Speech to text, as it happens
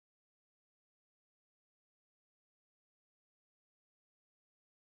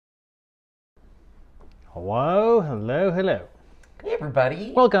Hello, hello, hello. Hey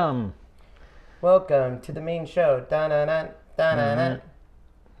everybody. Welcome. Welcome to the main show. Da-na-na, da-na-na.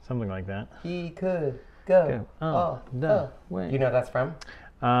 Something like that. He could go all the way. You know that's from?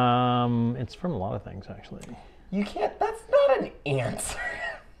 It's from a lot of things actually. You can't, that's not an answer.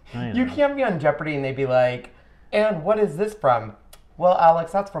 I You know. can't be on Jeopardy and they'd be like, and what is this from? Well,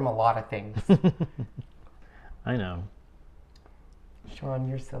 Alex, that's from a lot of things. I know. Sean,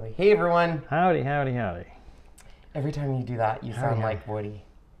 you're silly. Hey everyone. Howdy, howdy, howdy. Every time you do that, you sound like Woody.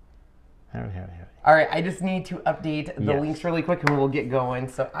 Howdy, howdy, howdy. All right, I just need to update the Yes. links really quick and we'll get going.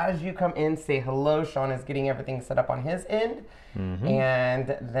 So as you come in, say hello. Sean is getting everything set up on his end.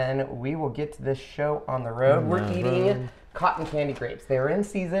 And then we will get to this show on the road. We're eating cotton candy grapes. They're in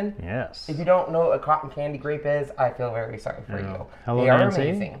season. Yes. If you don't know what a cotton candy grape is, I feel very sorry for you. Hello, they are Nancy.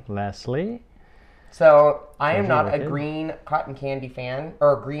 amazing. Leslie. So I am not a wicked. green cotton candy fan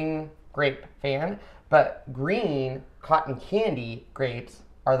or a green grape fan, but green cotton candy grapes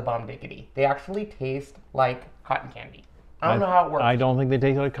are the bomb diggity. They actually taste like cotton candy. I don't know how it works. I don't think they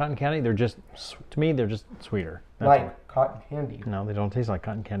taste like cotton candy. They're just, to me, they're just sweeter. That's like all. cotton candy. No, they don't taste like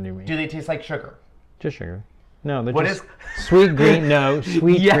cotton candy to me. Do they taste like sugar? Just sugar. No, they're What just is- sweet green. No,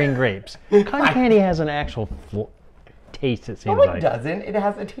 sweet Yeah. green grapes. Cotton candy has an actual taste. It seems No, it like. doesn't. It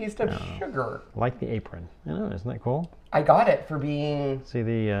has a taste of sugar. Like the apron. I know, isn't that cool? I got it for being See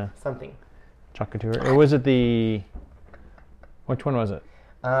the something. Couture? Or was it the? Which one was it?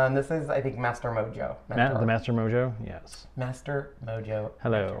 This is, I think, Master Mojo. The Master Mojo. Yes. Master Mojo.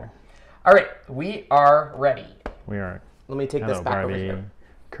 Hello. All right, we are ready. We are. Let me take this Hello, back over Barbie. here.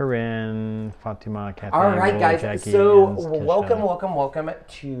 Corinne, Fatima, Kathy. All right, Lily, guys. Jackie, So Jens, Tisha. welcome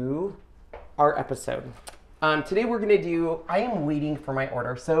to our episode. Today we're gonna do. I am waiting for my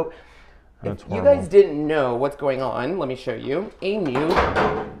order. So if That's you horrible. guys didn't know what's going on, let me show you a new.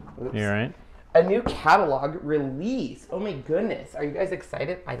 Oops. You all right? A new catalog release. Oh my goodness. Are you guys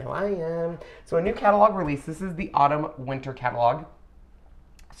excited? I know I am. So a new catalog release. This is the autumn winter catalog.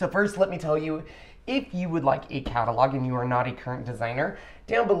 So first, let me tell you, if you would like a catalog and you are not a current designer,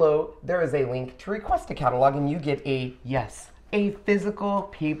 down below there is a link to request a catalog and you get a physical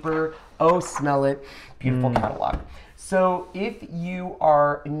paper, oh smell it, beautiful catalog. So if you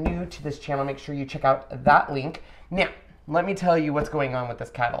are new to this channel, make sure you check out that link. Now, let me tell you what's going on with this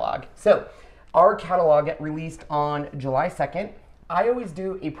catalog. So our catalog got released on July 2nd. I always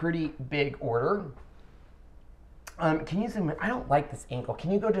do a pretty big order. Can you zoom in? I don't like this angle.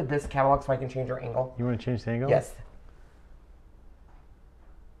 Can you go to this catalog so I can change our angle? You want to change the angle? Yes.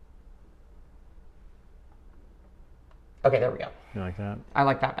 Okay, there we go. You like that? I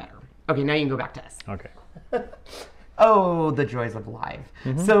like that better. Okay, now you can go back to us. Okay. Oh, the joys of live.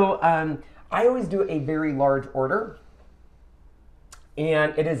 So I always do a very large order,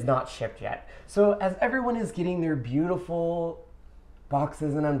 and it is not shipped yet. So as everyone is getting their beautiful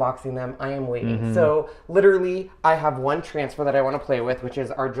boxes and unboxing them, I am waiting. So literally, I have one transfer that I want to play with, which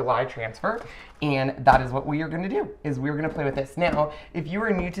is our July transfer, and that is what we are going to do, is we're going to play with this. Now, if you are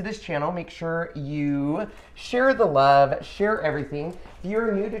new to this channel, make sure you share the love, share everything. If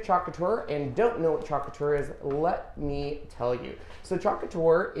you're new to Couture and don't know what Couture is, let me tell you. So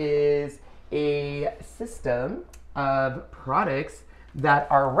Couture is a system of products that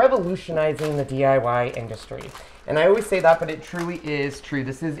are revolutionizing the DIY industry. And I always say that, but it truly is true.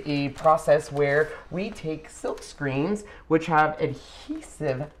 This is a process where we take silk screens, which have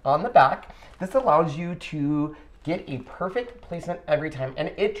adhesive on the back. This allows you to get a perfect placement every time.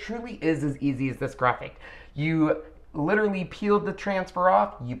 And it truly is as easy as this graphic. You literally peel the transfer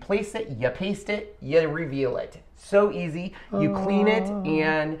off, you place it, you paste it, you reveal it. So easy. You clean it,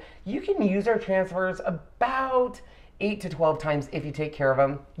 and you can use our transfers about 8 to 12 times if you take care of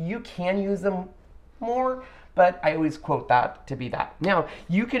them. You can use them more, but I always quote that to be that. Now,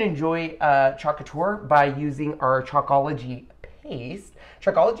 you can enjoy Couture by using our Chalkology paste.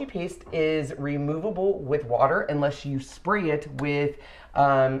 Chalkology paste is removable with water unless you spray it with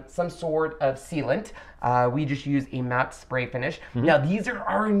some sort of sealant. We just use a matte spray finish. Now, these are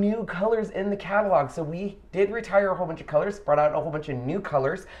our new colors in the catalog. So we did retire a whole bunch of colors, brought out a whole bunch of new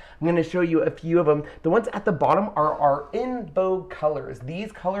colors. I'm gonna show you a few of them. The ones at the bottom are our in vogue colors.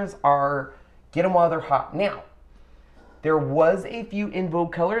 These colors are get them while they're hot. Now, there was a few in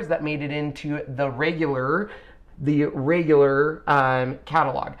vogue colors that made it into the regular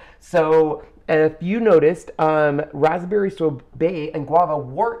catalog. So if you noticed, raspberry, sorbet, and guava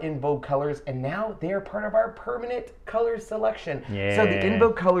were in vogue colors, and now they are part of our permanent color selection. Yeah. So the in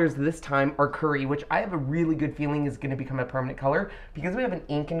vogue colors this time are curry, which I have a really good feeling is going to become a permanent color because we have an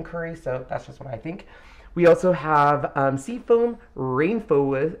ink in curry. So that's just what I think. We also have Seafoam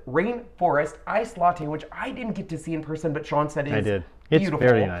Rainforest Ice Latte, which I didn't get to see in person, but Sean said I did. It's beautiful.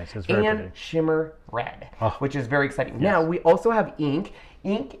 very nice. It's very and pretty. Shimmer Red, Oh. which is very exciting. Yes. Now, we also have ink.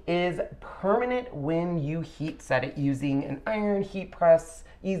 Ink is permanent when you heat set it using an iron, heat press,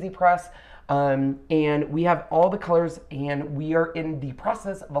 easy press. And we have all the colors, and we are in the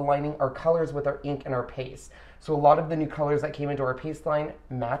process of aligning our colors with our ink and our paste. So a lot of the new colors that came into our paste line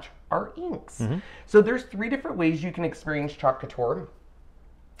match our inks. So there's 3 different ways you can experience Chalk Couture.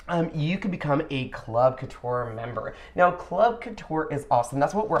 You can become a Club Couture member. Now, Club Couture is awesome.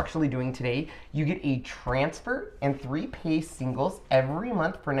 That's what we're actually doing today. You get a transfer and 3 paste singles every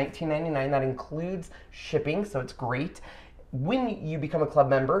month for $19.99. That includes shipping, so it's great. When you become a club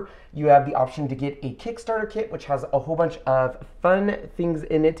member, you have the option to get a Kickstarter kit, which has a whole bunch of fun things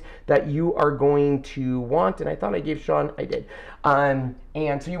in it that you are going to want. And I thought I gave Sean, I did. And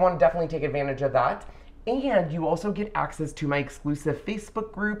so you want to definitely take advantage of that. And you also get access to my exclusive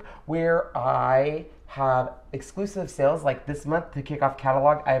Facebook group where I have exclusive sales. Like this month to kick off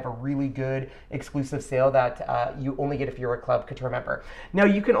catalog, I have a really good exclusive sale that you only get if you're a Club Couture member. Now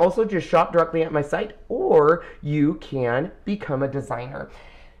you can also just shop directly at my site, or you can become a designer.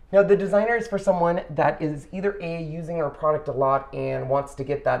 Now the designer is for someone that is either A, using our product a lot and wants to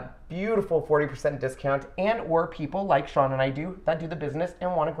get that beautiful 40% discount, and or people like Sean and I do that do the business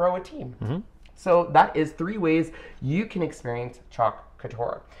and want to grow a team. So that is 3 ways you can experience Chalk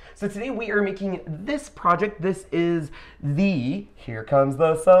Couture. So today we are making this project. This is the Here Comes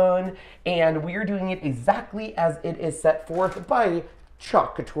the Sun, and we are doing it exactly as it is set forth by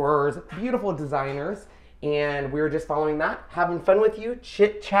Chalk Couture's beautiful designers. And we're just following that, having fun with you,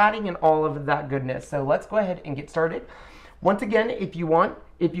 chit-chatting, and all of that goodness. So let's go ahead and get started. Once again, if you want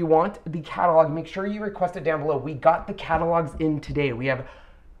the catalog, make sure you request it down below. We got the catalogs in today. We have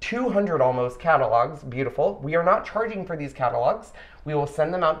 200 almost catalogs. Beautiful. We are not charging for these catalogs. We will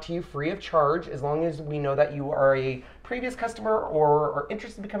send them out to you free of charge as long as we know that you are a previous customer or are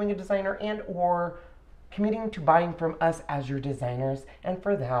interested in becoming a designer and or committing to buying from us as your designers. And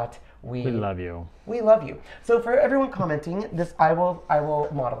for that, we love you. We love you. So for everyone commenting, this I will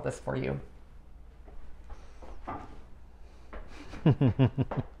model this for you.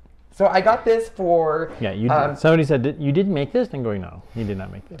 So I got this for... Yeah, you did. Somebody said, you didn't make this? And going, no, you did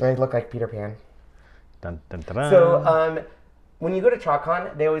not make this. Do I look like Peter Pan? Dun, dun, dun, dun. So when you go to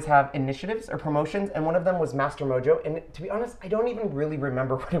ChalkCon, they always have initiatives or promotions, and one of them was Master Mojo. And to be honest, I don't even really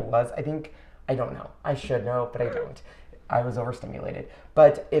remember what it was. I don't know. I should know, but I don't. I was overstimulated.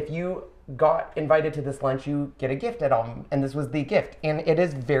 But if you got invited to this lunch, you get a gift at all. And this was the gift. And it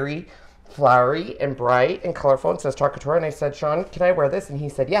is very flowery and bright and colorful. It says Chalk Couture. And I said, Sean, can I wear this? And he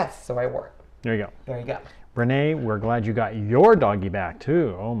said, yes. So I wore it. There you go. There you go. Renee, we're glad you got your doggy back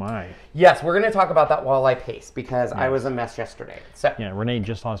too. Oh my. Yes, we're going to talk about that while I pace because I was a mess yesterday. So yeah, Renee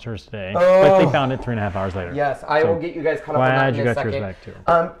just lost hers today, but they found it 3.5 hours later. Yes, I will get you guys caught up on that in a second. Glad you got yours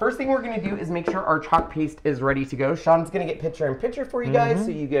back too. First thing we're going to do is make sure our chalk paste is ready to go. Sean's going to get picture-in-picture for you guys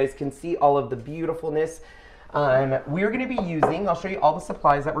so you guys can see all of the beautifulness. We are going to be using, I'll show you all the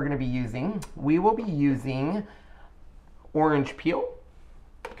supplies that we're going to be using. We will be using orange peel,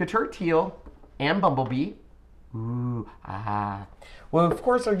 Couture teal, and bumblebee. Ooh, ah. Well, of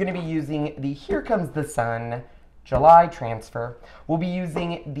course, we're going to be using the Here Comes the Sun July transfer. We'll be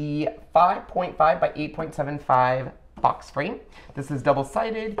using the 5.5 by 8.75 box frame. This is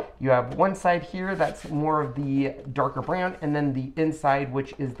double-sided. You have one side here that's more of the darker brown, and then the inside,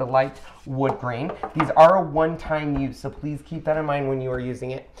 which is the light wood grain. These are a one-time use, so please keep that in mind when you are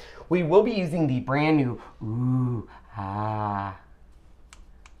using it. We will be using the brand new, ooh, ah,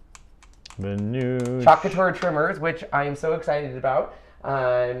 the new Chalk Couture trimmers, which I am so excited about.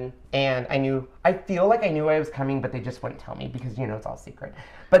 And I feel like I knew I was coming, but they just wouldn't tell me because, you know, it's all secret.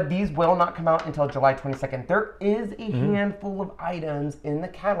 But these will not come out until July 22nd. There is a handful of items in the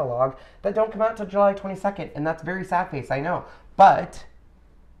catalog that don't come out until July 22nd, and that's very sad face, I know. But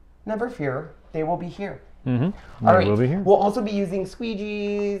never fear, they will be here. All right, will be here. We'll also be using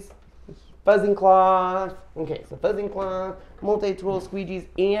squeegees, fuzzing cloth. Okay, so fuzzing cloth, multi-tool squeegees,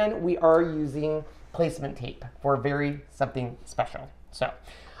 and we are using placement tape for something special. So,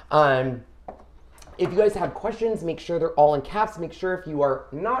 if you guys have questions, make sure they're all in caps. Make sure if you are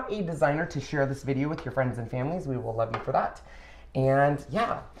not a designer to share this video with your friends and families. We will love you for that. And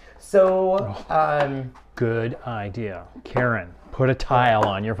yeah, so good idea, Karen. Put a tile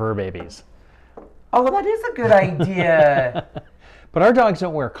on your fur babies. Oh, that is a good idea. But our dogs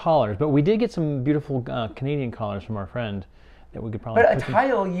don't wear collars. But we did get some beautiful Canadian collars from our friend that we could probably. But a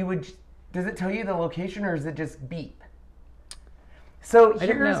tile, you would. Does it tell you the location or is it just beep? So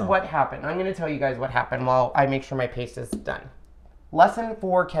didn't here's know. what happened. I'm going to tell you guys what happened while I make sure my paste is done. Lesson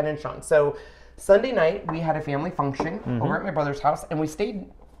for Ken and Sean. So Sunday night, we had a family function over at my brother's house, and we stayed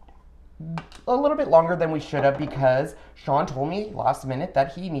a little bit longer than we should have because Sean told me last minute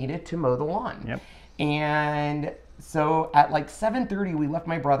that he needed to mow the lawn. Yep. And so at like 7:30, we left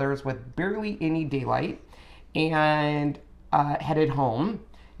my brother's with barely any daylight and headed home.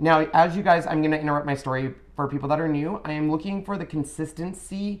 Now, as you guys, I'm going to interrupt my story for people that are new. I am looking for the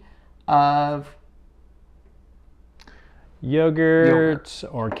consistency of Yogurt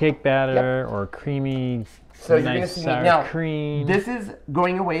or cake batter or creamy, so you're nice gonna see me sour now. cream. This is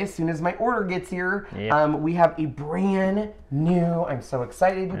going away as soon as my order gets here. Yep. We have a brand new. I'm so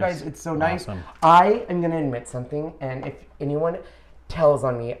excited, you guys. It's so nice. awesome. I am gonna admit something, and if anyone tells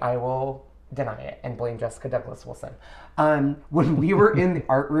on me, I will deny it and blame Jessica Douglas Wilson. When we were in the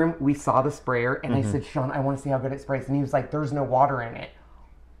art room, we saw the sprayer, and I said, Sean, I want to see how good it sprays, and he was like, "There's no water in it."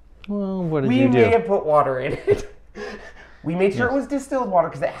 Well, what did We you do? may have put water in it. We made sure it was distilled water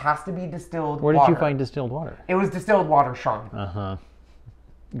because it has to be distilled Where water. did you find distilled water? It was distilled water, Sean. Uh-huh.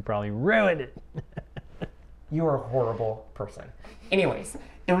 You probably ruined it. You are a horrible person. Anyways,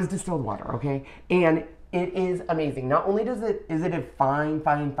 it was distilled water, okay? And it is amazing. Not only is it a fine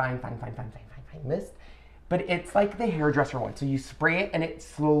mist, but it's like the hairdresser one. So you spray it and it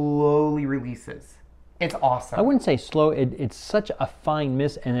slowly releases. It's awesome. I wouldn't say slow. It's such a fine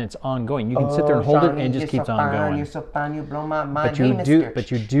mist, and it's ongoing. You can sit there and hold it, and it just keeps on going. You're so fine. You blow my mind.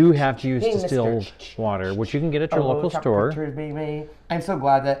 But you do have to use Hey, distilled Mr. water, which you can get at your local Chocolate store. Pictures, baby. I'm so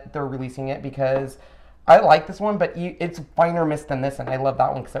glad that they're releasing it because I like this one, but it's finer mist than this, and I love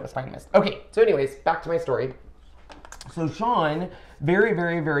that one because it was fine mist. Okay, so anyways, back to my story. So Sean, very,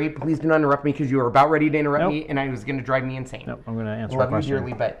 please do not interrupt me because you were about ready to interrupt me, and I was going to drive me insane. Nope, I'm going to answer a Love you question.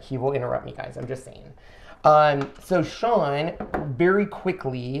 dearly, but he will interrupt me, guys. I'm just saying. So Sean very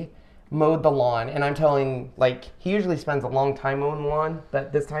quickly mowed the lawn, and I'm telling, like, he usually spends a long time mowing the lawn,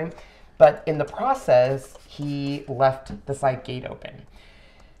 but this time, but in the process, he left the side gate open.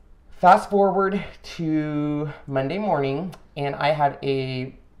 Fast forward to Monday morning, and I had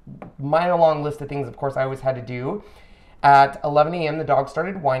a mile-long list of things, of course, I always had to do. At 11 a.m., the dog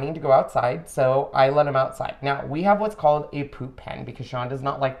started whining to go outside, so I let him outside. Now, we have what's called a poop pen because Sean does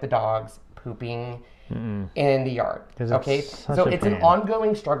not like the dogs pooping in the yard. Okay, so it's an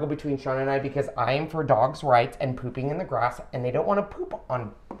ongoing struggle between Sean and I because I am for dogs' rights and pooping in the grass, and they don't want to poop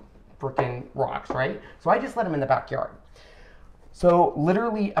on freaking rocks, right? So I just let him in the backyard. So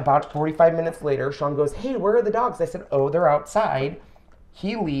literally about 45 minutes later, Sean goes, "Hey, where are the dogs?" I said, "Oh, they're outside."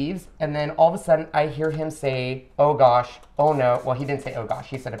 He leaves, and then all of a sudden I hear him say, "Oh gosh, oh no." Well, he didn't say "oh gosh,"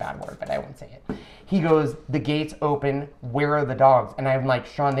 he said a bad word, but I won't say it. He goes, "The gate's open, where are the dogs?" And I'm like,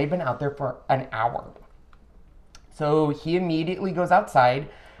 "Sean, they've been out there for an hour." So he immediately goes outside,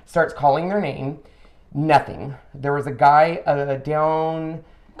 starts calling their name. Nothing. There was a guy down,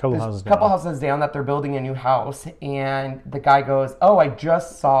 couple houses down that they're building a new house, and the guy goes, "Oh, I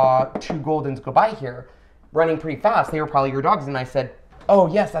just saw two Goldens go by here, running pretty fast. They were probably your dogs." And I said, "Oh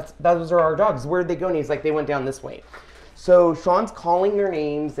yes, those are our dogs. Where'd they go?" And he's like, "They went down this way." So Sean's calling their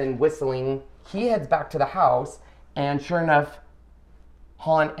names and whistling. He heads back to the house, and sure enough,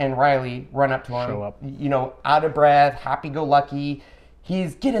 Han and Riley run up to him. Show up. You know, out of breath, happy-go-lucky.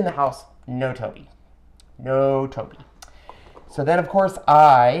 He's get in the house. No Toby. No Toby. So then, of course,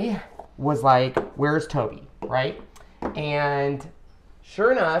 I was like, "Where's Toby?" Right? And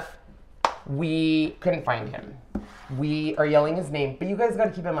sure enough, we couldn't find him. We are yelling his name, but you guys got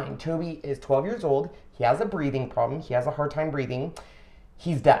to keep in mind, Toby is 12 years old. He has a breathing problem. He has a hard time breathing.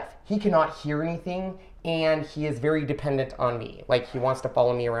 He's deaf. He cannot hear anything, and he is very dependent on me. Like, he wants to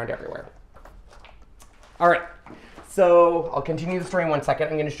follow me around everywhere. All right, so I'll continue the story in 1 second.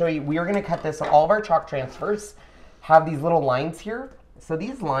 I'm going to show you, we are going to cut this. So all of our chalk transfers have these little lines here. So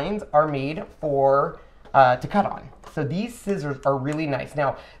these lines are made for to cut on. So these scissors are really nice.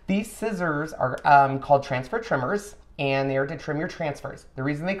 Now, these scissors are called transfer trimmers, and they are to trim your transfers. The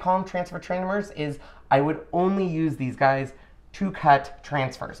reason they call them transfer trimmers is I would only use these guys to cut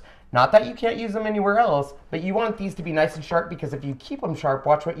transfers. Not that you can't use them anywhere else, but you want these to be nice and sharp because if you keep them sharp,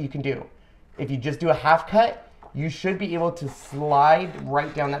 watch what you can do. If you just do a half cut, you should be able to slide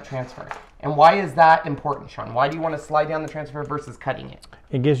right down that transfer. And why is that important, Sean? Why do you want to slide down the transfer versus cutting it?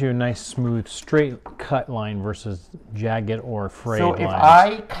 It gives you a nice, smooth, straight cut line versus jagged or frayed lines. So if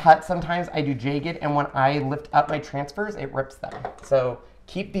I cut, sometimes I do jagged, and when I lift up my transfers, it rips them. So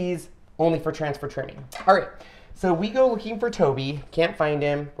keep these only for transfer trimming. All right, so we go looking for Toby, can't find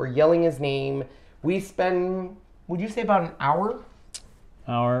him. We're yelling his name. We spend, would you say about an hour?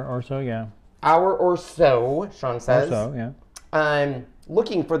 Hour or so, yeah. Hour or so, Sean says. Or so, yeah.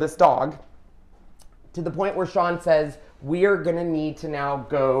 looking for this dog, to the point where Sean says, we are going to need to now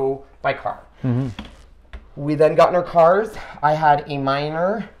go by car. We then got in our cars. I had a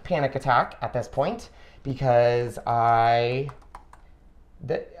minor panic attack at this point because I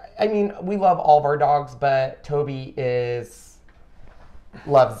mean, we love all of our dogs, but Toby he's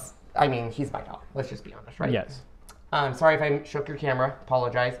my dog. Let's just be honest, right? Yes. Sorry if I shook your camera.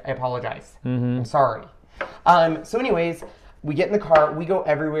 Apologize. I apologize. I'm sorry. So anyways, we get in the car. We go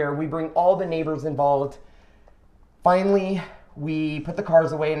everywhere. We bring all the neighbors involved. Finally, we put the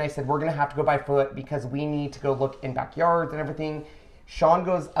cars away, and I said, we're going to have to go by foot because we need to go look in backyards and everything. Sean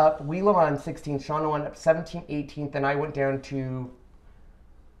goes up. We live on 16th. Sean went up 17th, 18th, and I went down to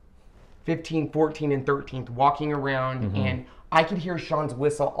 15th, 14th, and 13th, walking around, and I could hear Sean's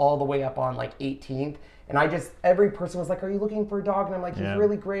whistle all the way up on like 18th. And every person was like, are you looking for a dog? And I'm like, he's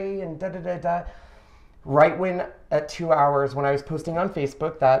really gray and da-da-da-da. Right when, at 2 hours, when I was posting on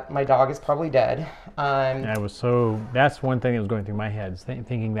Facebook that my dog is probably dead. That's one thing that was going through my head,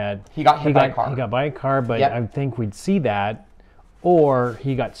 thinking that he got hit by a car. He got by a car, but I think we'd see that, or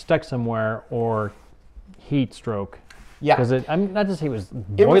he got stuck somewhere, or heat stroke. Yeah. Because not to say it was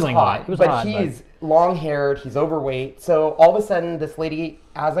boiling hot. It was hot. But he's long-haired, he's overweight. So all of a sudden, this lady,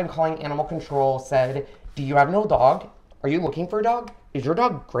 as I'm calling animal control, said, do you have an old dog? Are you looking for a dog? Is your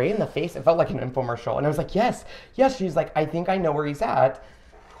dog gray in the face? It felt like an infomercial. And I was like, yes. She's like, I think I know where he's at.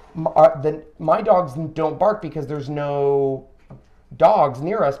 My dogs don't bark because there's no dogs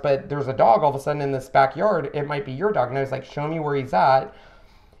near us, but there's a dog all of a sudden in this backyard. It might be your dog. And I was like, show me where he's at.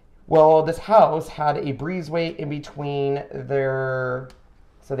 Well, this house had a breezeway in between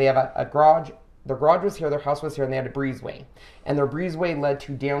so they have a garage. Their garage was here, their house was here, and they had a breezeway. And their breezeway led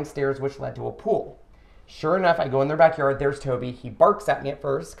to downstairs, which led to a pool. Sure enough, I go in their backyard. There's Toby. He barks at me at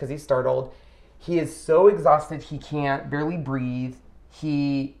first because he's startled. He is so exhausted, he can't barely breathe.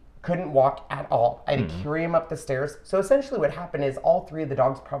 He couldn't walk at all. I had to carry him up the stairs. So essentially what happened is all three of the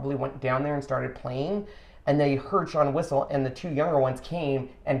dogs probably went down there and started playing, and they heard Sean whistle, and the two younger ones came,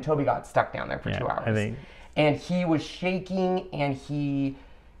 and Toby got stuck down there for 2 hours. And he was shaking, and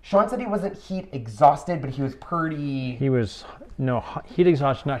Sean said he wasn't heat exhausted, but he was pretty... He was, heat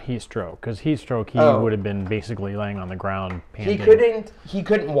exhaustion, not heat stroke. Because heat stroke, he would have been basically laying on the ground panting. He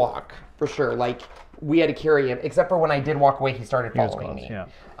couldn't walk, for sure. Like, we had to carry him, except for when I did walk away, he started following me. Yeah.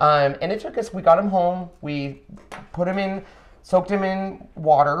 And it took us, we got him home, we put him in, soaked him in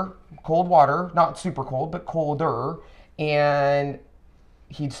water, cold water, not super cold, but colder, and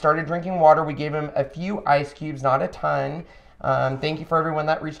he started drinking water. We gave him a few ice cubes, not a ton. Thank you for everyone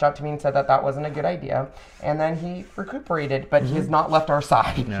that reached out to me and said that wasn't a good idea. And then he recuperated, but he has not left our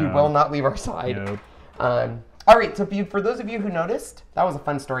side. No. He will not leave our side. Nope. All right, so for those of you who noticed, that was a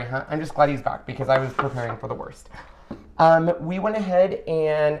fun story, huh? I'm just glad he's back because I was preparing for the worst. We went ahead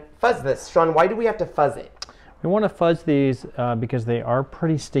and fuzzed this. Sean, why do we have to fuzz it? We want to fuzz these because they are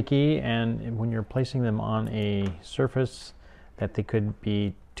pretty sticky, and when you're placing them on a surface, that they could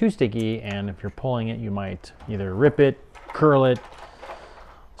be too sticky, and if you're pulling it, you might either rip it, curl it,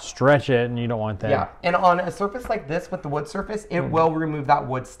 stretch it, and you don't want that. Yeah, and on a surface like this with the wood surface, it will remove that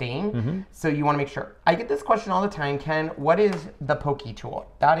wood stain. So you want to make sure. I get this question all the time, Ken, what is the pokey tool?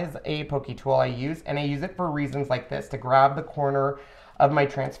 That is a pokey tool I use, and I use it for reasons like this, to grab the corner of my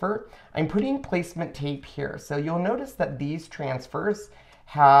transfer. I'm putting placement tape here. So you'll notice that these transfers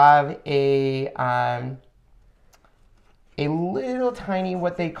have a little tiny,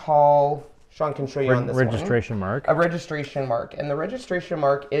 what they call, Sean can show you on this registration mark. A registration mark. And the registration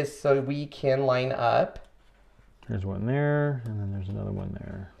mark is so we can line up. There's one there, and then there's another one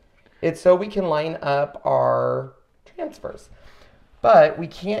there. It's so we can line up our transfers. But we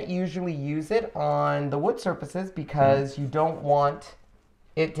can't usually use it on the wood surfaces because you don't want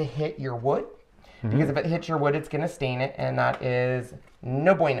it to hit your wood. Because if it hits your wood, it's going to stain it, and that is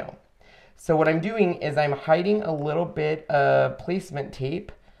no bueno. So what I'm doing is I'm hiding a little bit of placement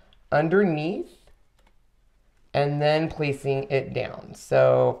tape underneath and then placing it down.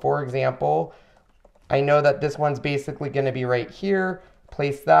 So for example, I know that this one's basically going to be right here.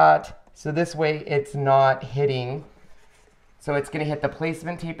 Place that. So this way it's not hitting. So it's going to hit the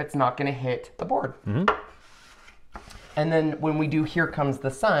placement tape. It's not going to hit the board. And then when we do Here Comes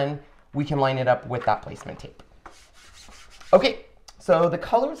the Sun, we can line it up with that placement tape. Okay, so the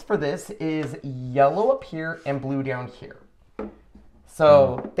colors for this is yellow up here and blue down here.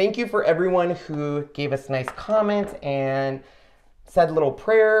 So thank you for everyone who gave us nice comments and said little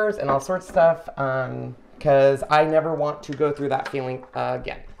prayers and all sorts of stuff, because I never want to go through that feeling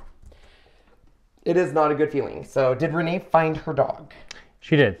again. It is not a good feeling. So did Renee find her dog?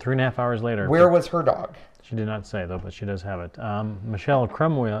 She did, 3.5 hours later. Where was her dog? She did not say though, but she does have it. Michelle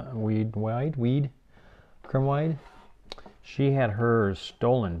Crumwide, she had hers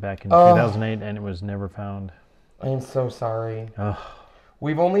stolen back in 2008, and it was never found. I am so sorry. Ugh.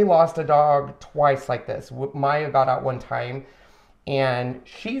 We've only lost a dog twice like this. Maya got out one time, and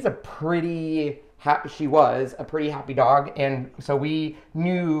she's a pretty happy. She was a pretty happy dog, and so we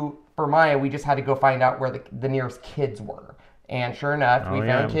knew for Maya, we just had to go find out where the nearest kids were. And sure enough, we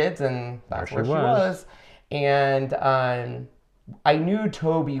found kids, and that's where she was. And I knew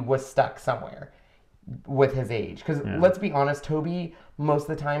Toby was stuck somewhere with his age. Because let's be honest, Toby, most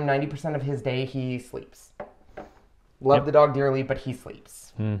of the time, 90% of his day, he sleeps. Love the dog dearly, but he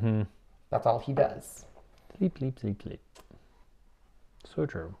sleeps. Mm-hmm. That's all he does. Sleep, sleep, sleep, sleep. So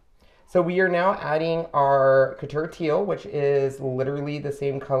true. So we are now adding our Couture teal, which is literally the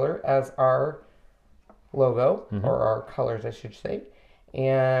same color as our logo, or our colors, I should say.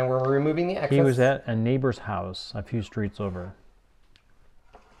 And we're removing the excess. He was at a neighbor's house a few streets over.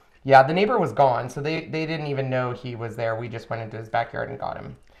 Yeah, the neighbor was gone, so they didn't even know he was there. We just went into his backyard and got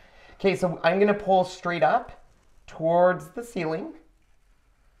him. Okay, so I'm going to pull straight up towards the ceiling.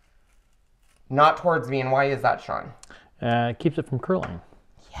 Not towards me, and why is that, Sean? It keeps it from curling.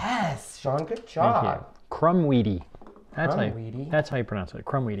 Yes, Sean, good job. Crumweedy. That's Crumweedy? That's how you pronounce it,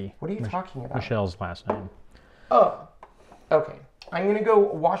 Crumweedy. What are you talking about? Michelle's last name. Oh, okay. I'm going to go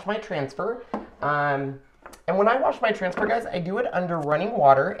wash my transfer. And when I wash my transfer, guys, I do it under running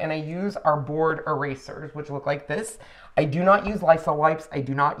water, and I use our board erasers, which look like this. I do not use Lysol wipes. I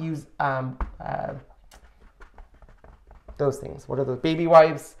do not use those things. What are those? Baby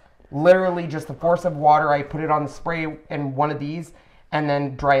wipes. Literally just the force of water. I put it on the spray in one of these and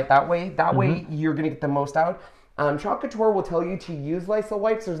then dry it that way. That way you're going to get the most out. Couture will tell you to use Lysol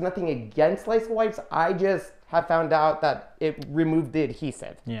wipes. There's nothing against Lysol wipes. I just have found out that it removed the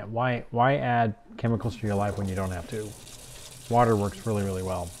adhesive. Yeah, why add chemicals to your life when you don't have to? Water works really, really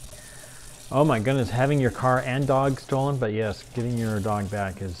well. Oh my goodness, having your car and dog stolen, but yes, getting your dog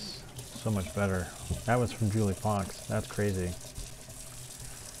back is so much better. That was from Julie Fox. That's crazy.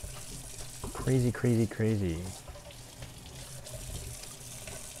 Crazy, crazy, crazy.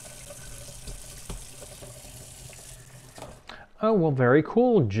 Oh, well, very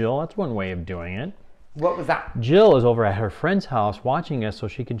cool, Jill. That's one way of doing it. What was that? Jill is over at her friend's house watching us so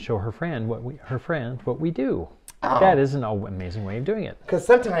she can show her friend what we do. Oh. That is an amazing way of doing it. Because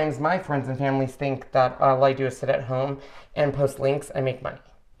sometimes my friends and families think that all I do is sit at home and post links and make money.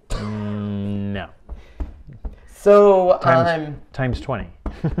 No. So times 20.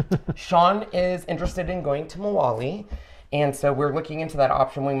 Sean is interested in going to Malawi, and so we're looking into that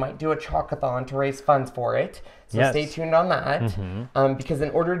option. We might do a chalkathon to raise funds for it. So stay tuned on that. Because in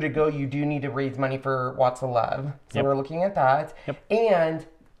order to go, you do need to raise money for Watts of Love. So we're looking at that. And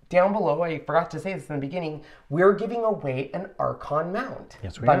down below, I forgot to say this in the beginning, we're giving away an Archon mount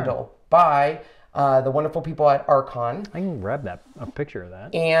bundle by the wonderful people at Archon. I can grab a picture of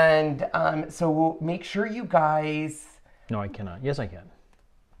that. And so we'll make sure you guys... No, I cannot. Yes, I can.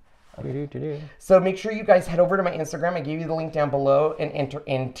 So make sure you guys head over to my Instagram. I gave you the link down below and enter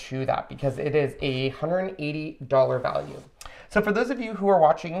into that because it is a $180 value. So for those of you who are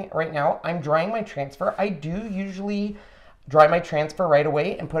watching right now, I'm drying my transfer. I do usually dry my transfer right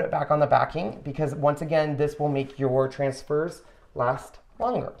away and put it back on the backing because once again, this will make your transfers last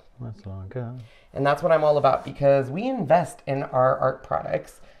longer. That's longer. And that's what I'm all about because we invest in our art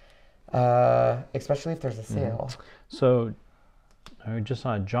products, especially if there's a sale. So I just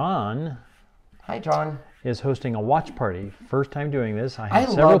saw John. Hi, John. Is hosting a watch party. First time doing this. I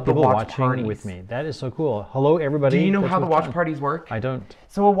have several people watching with me. That is so cool. Hello, everybody. Do you know how the watch parties work? I don't.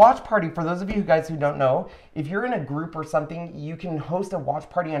 So a watch party, for those of you guys who don't know, if you're in a group or something, you can host a watch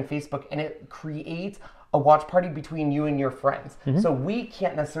party on Facebook and it creates a watch party between you and your friends. So we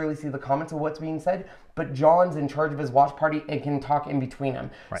can't necessarily see the comments of what's being said, but John's in charge of his watch party and can talk in between them.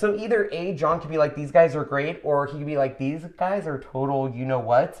 So either A, John could be like, these guys are great, or he could be like, these guys are total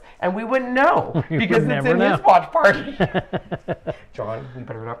you-know-whats, and we wouldn't know because it's in his watch party. John, we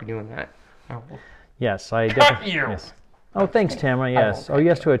better not be doing that. Oh. Yes, I definitely. Yes. Oh, thanks, Tamara. Yes. Oh,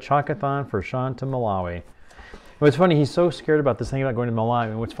 yes, to a chalkathon for Sean to Malawi. What's funny, he's so scared about this thing about going to Malawi.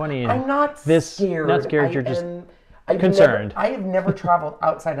 And what's funny, I'm not scared. Not scared. You're just concerned. I have never traveled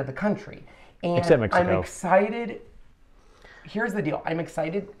outside of the country, and except Mexico. I'm excited. Here's the deal: I'm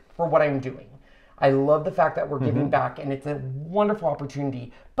excited for what I'm doing. I love the fact that we're giving back, and it's a wonderful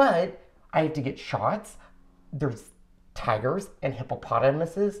opportunity. But I have to get shots. There's tigers and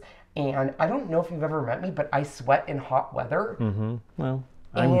hippopotamuses, and I don't know if you've ever met me, but I sweat in hot weather. Well,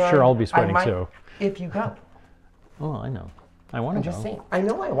 I'm sure I'll be sweating too. If you go. Oh, I know. I want to go. I'm just saying. I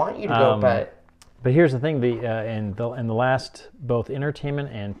know I want you to go, but But here's the thing: in the last both entertainment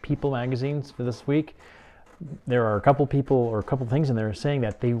and People magazines for this week, there are a couple people or a couple things in there saying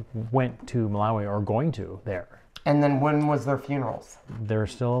that they went to Malawi or going to there. And then when was their funerals? They're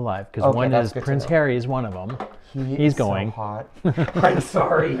still alive because one is Prince Harry is one of them. He's going. So hot. I'm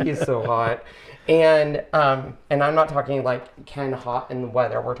sorry, he's so hot. And I'm not talking like Ken hot in the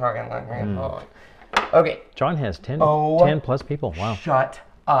weather. We're talking like hot. Okay. John has 10 plus people. Wow. Shut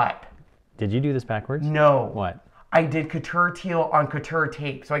up. Did you do this backwards? No. What? I did Couture teal on Couture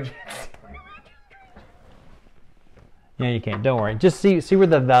tape, so I can't. Yeah, you can't. Don't worry. Just see where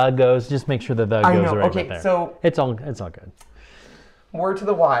the goes. Just make sure the goes right there. So it's all good. Word to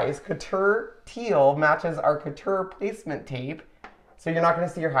the wise: Couture teal matches our Couture placement tape, so you're not going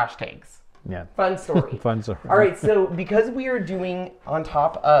to see your hashtags. Yeah. Fun story. Fun story. All right, so because we are doing on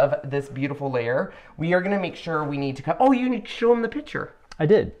top of this beautiful layer, we are going to make sure we need to cut. Oh, you need to show them the picture. I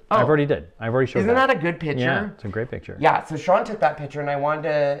did. Oh. I've already showed Isn't that a good picture? Yeah, it's a great picture. Yeah, so Sean took that picture, and I wanted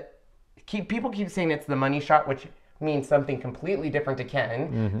to people keep saying it's the money shot, which means something completely different to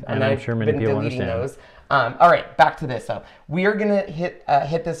Ken. And I'm sure many people deleting understand. those. All right, back to this. So we are gonna hit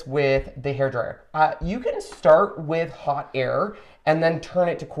this with the hairdryer. You can start with hot air and then turn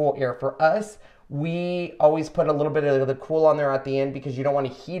it to cool air. For us, we always put a little bit of the cool on there at the end because you don't want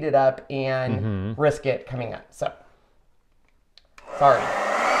to heat it up and risk it coming up. So, sorry.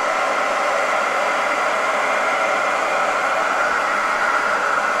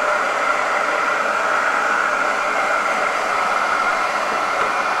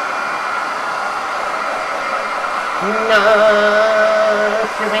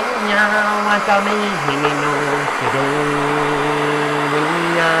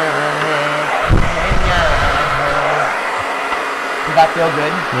 Did that feel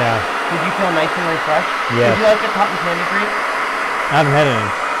good? Yeah. Did you feel nice and refreshed? Yeah. Did you like the cotton candy grape? I haven't had any.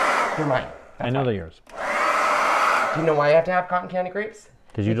 They're mine. I know they're yours. Do you know why I have to have cotton candy grapes?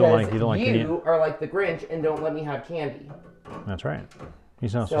 Because you don't like you are like the Grinch and don't let me have candy. That's right. You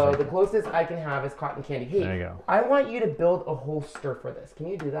sound so the closest I can have is cotton candy. Hey, there you go. I want you to build a holster for this. Can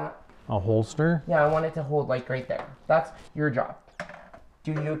you do that? A holster? Yeah, I want it to hold like right there. That's your job.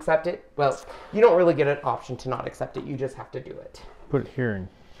 Do you accept it? Well, you don't really get an option to not accept it. You just have to do it. Put it here and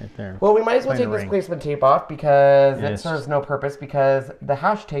right there. Well, we might as well take this placement tape off because it serves no purpose because the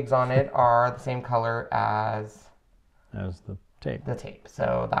hashtags on it are the same color as the tape. The tape.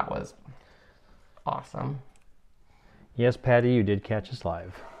 So that was awesome. Yes, Patty, you did catch us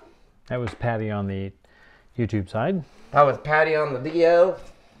live. That was Patty on the YouTube side. That was Patty on the video.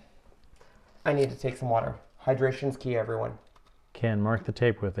 I need to take some water. Hydration's key, everyone. Ken, mark the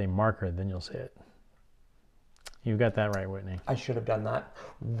tape with a marker, then you'll see it. You got that right, Whitney. I should have done that.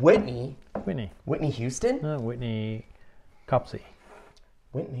 Whitney? Whitney Houston? No, Whitney Copsey.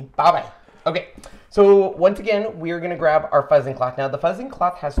 Whitney. Bye-bye. Okay, so once again, we are going to grab our fuzzing cloth. Now, the fuzzing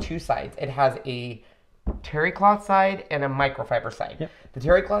cloth has two sides. It has a terry cloth side and a microfiber side. Yep. The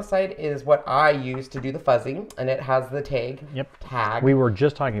terry cloth side is what I use to do the fuzzing, and it has the tag. Tag. We were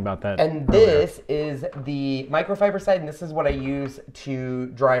just talking about that. And earlier. This is the microfiber side, and this is what I use to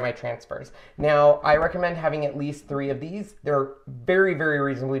dry my transfers. Now, I recommend having at least 3 of these. They're very, very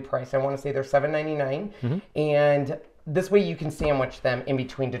reasonably priced. I want to say they're $7.99, and this way you can sandwich them in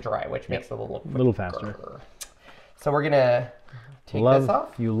between to dry, which makes it a little faster. So we're gonna take this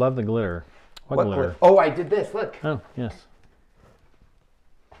off. You love the glitter. What glitter? Oh, I did this. Look. Oh, yes.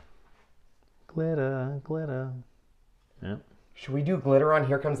 Glitter, glitter. Yeah. Should we do glitter on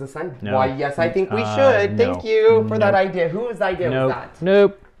Here Comes the Sun? No. Why, yes, I think we should. No. Thank you for that idea. Whose idea was that?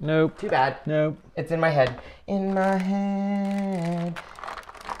 Nope. Too bad. Nope. It's in my head. In my head.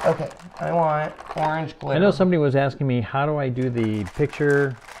 Okay, I want orange glitter. I know somebody was asking me, how do I do the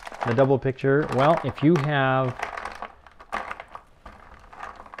picture, the double picture? Well, if you have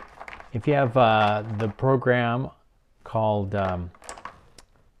the program called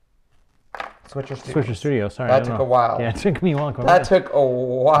Switcher Studios. Sorry, that took a while. Yeah, it took me a while. That took a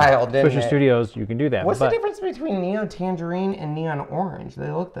while, didn't it? Switcher Studios, you can do that. What's the difference between neon tangerine and neon orange?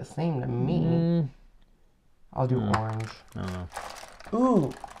 They look the same to me. I'll do orange. I don't know.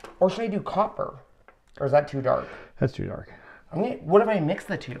 Ooh, or should I do copper? Or is that too dark? That's too dark. What if I mix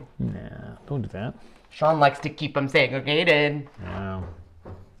the two? Nah, don't do that. Sean likes to keep them segregated. No.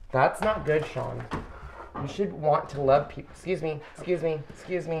 That's not good, Sean. You should want to love people. Excuse me.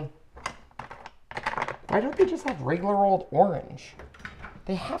 Why don't they just have regular old orange?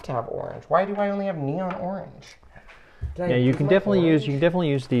 They have to have orange. Why do I only have neon orange? Yeah, you can definitely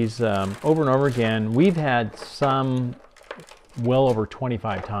use these over and over again. We've had some well over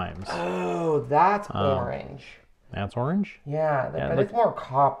 25 times. Oh, that's orange. That's orange? Yeah, but it's more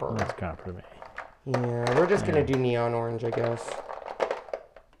copper. That's copper to me. Yeah, we're just gonna do neon orange, I guess.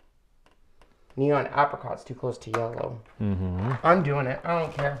 Neon apricot's too close to yellow. I'm doing it. I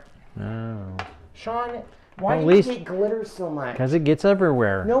don't care. Oh. Sean, why do you hate glitter so much? Because it gets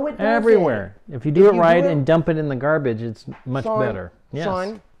everywhere. No, it doesn't. Everywhere. If you do it right and dump it in the garbage, it's much better.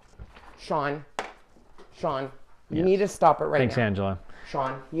 Yes. Sean, you need to stop it right now. Thanks, Angela.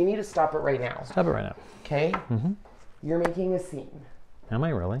 Sean, you need to stop it right now. Stop it right now. Okay? You're making a scene. Am I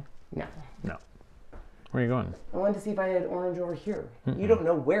really? No. No. Where are you going? I wanted to see if I had orange over here. You don't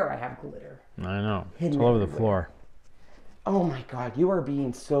know where I have glitter. I know. Hidden it's all over the everywhere. floor. Oh my God, you are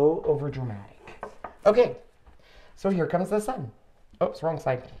being so overdramatic. Okay, so here comes the sun. Oops, wrong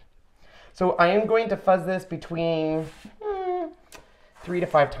side. So I am going to fuzz this between 3 to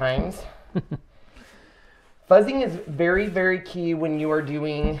 5 times. Fuzzing is very, very key when you are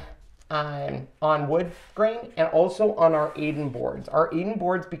doing on wood grain and also on our Aiden boards. Our Aiden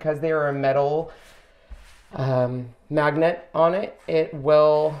boards, because they are a metal magnet on it, it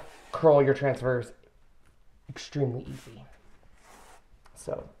will curl your transfers extremely easy.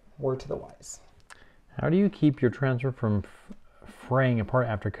 So, word to the wise. How do you keep your transfer from fraying apart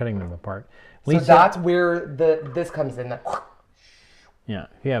after cutting them apart? Lisa, so that's where this comes in. Yeah,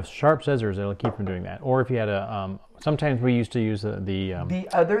 if you have sharp scissors, it'll keep from doing that. Or if you had a, sometimes we used to use the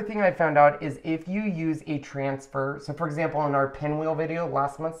other thing I found out is if you use a transfer, so for example, in our pinwheel video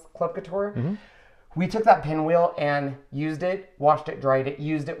last month's Club Couture, we took that pinwheel and used it, washed it, dried it,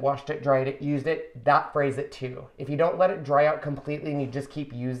 used it, washed it, dried it, used it. That frays it too. If you don't let it dry out completely and you just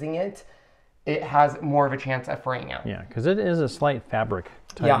keep using it, it has more of a chance of fraying out. Yeah, because it is a slight fabric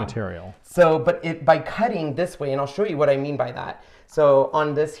type material. So, but by cutting this way, and I'll show you what I mean by that. So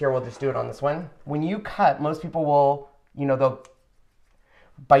on this here, we'll just do it on this one. When you cut, most people will,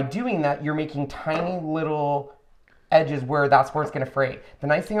 by doing that, you're making tiny little edges where that's where it's going to fray. The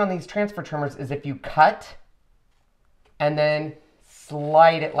nice thing on these transfer trimmers is if you cut and then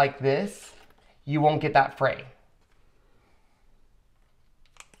slide it like this, you won't get that fray.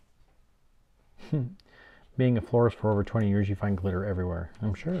 Being a florist for over 20 years, you find glitter everywhere,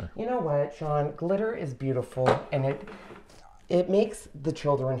 I'm sure. You know what, Sean? Glitter is beautiful, and it makes the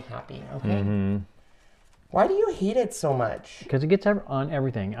children happy, okay? Why do you hate it so much? Because it gets on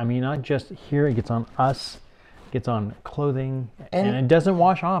everything. I mean, not just here, it gets on us, it gets on clothing, and it doesn't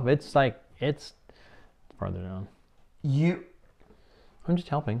wash off. It's like, it's farther down. I'm just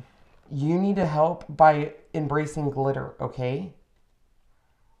helping. You need to help by embracing glitter, okay?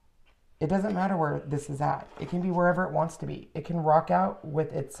 It doesn't matter where this is at. It can be wherever it wants to be. It can rock out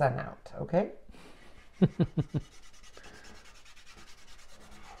with its sun out, okay?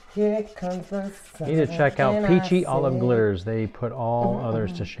 Here comes the sun. You need to check out Peachy Olive Glitters. They put all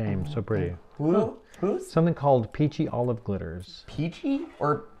others to shame. So pretty. Who's? Something called Peachy Olive Glitters. Peachy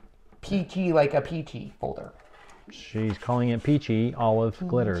or peachy like a peachy folder? She's calling it Peachy Olive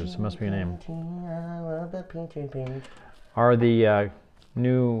Glitters. It must be a name. I love the peachy pink. Are the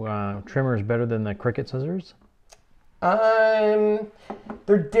new trimmers better than the Cricut scissors?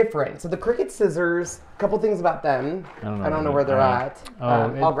 They're different. So the Cricut scissors, a couple things about them. I don't know where they're at.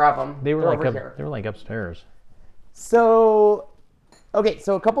 I'll grab them. They were over here. They were like upstairs. So, okay.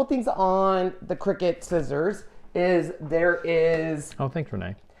 So a couple things on the Cricut scissors is there is. Oh, thanks,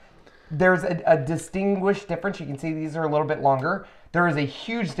 Renee. There's a distinguished difference. You can see these are a little bit longer. There is a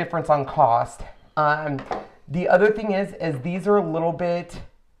huge difference on cost. The other thing is these are a little bit,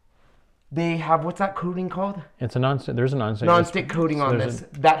 they have, what's that coating called? It's a non-stick, there's a non-stick. Non-stick coating on this.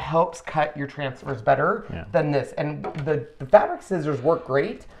 That helps cut your transfers better than this. And the fabric scissors work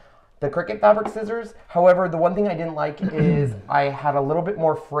great, the Cricut fabric scissors. However, the one thing I didn't like is I had a little bit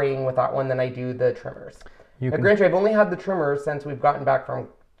more fraying with that one than I do the trimmers. Now, granted, I've only had the trimmers since we've gotten back from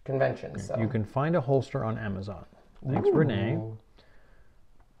convention. So. You can find a holster on Amazon. Thanks, Renee.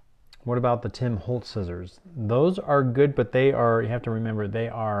 What about the Tim Holtz scissors? Those are good, but they are, you have to remember, they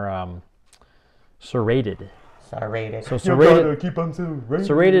are serrated. Serrated. So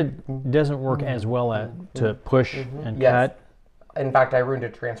serrated doesn't work as well to push and cut. In fact, I ruined a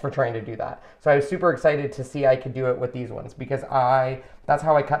transfer trying to do that. So I was super excited to see I could do it with these ones because that's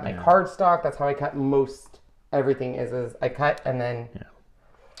how I cut my cardstock. That's how I cut most everything is I cut and then. Yeah.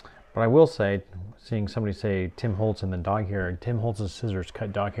 But I will say, seeing somebody say Tim Holtz and then dog hair, Tim Holtz's scissors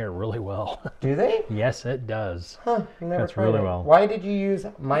cut dog hair really well. Do they? Yes, it does. Huh, never cuts really well. Why did you use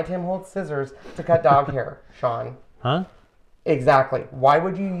my Tim Holtz scissors to cut dog hair, Sean? Huh? Exactly. Why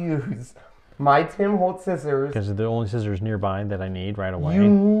would you use my Tim Holtz scissors? Because they're the only scissors nearby that I need right away. You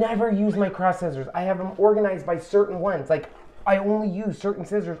never use my cross scissors. I have them organized by certain ones. Like, I only use certain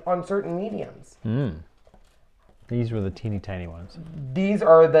scissors on certain mediums. These were the teeny tiny ones. These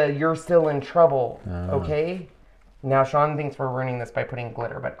are the you're still in trouble, okay? Now Sean thinks we're ruining this by putting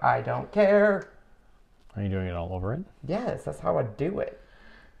glitter, but I don't care. Are you doing it all over it? Yes, that's how I do it.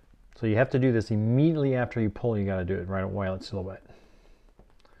 So you have to do this immediately after you pull. You got to do it right while it's still wet.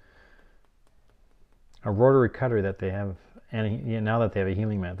 A rotary cutter that they have, and now that they have a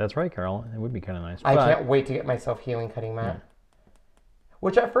healing mat. That's right, Carol. It would be kind of nice. I can't wait to get myself healing cutting mat. Yeah.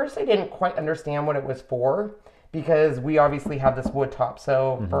 Which at first I didn't quite understand what it was for, because we obviously have this wood top.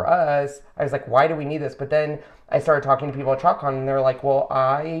 So for us, I was like, why do we need this? But then I started talking to people at ChalkCon, and they're like, well,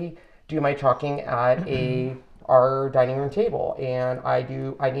 I do my chalking at our dining room table, and I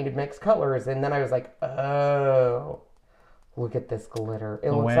needed mixed colors. And then I was like, oh, look at this glitter.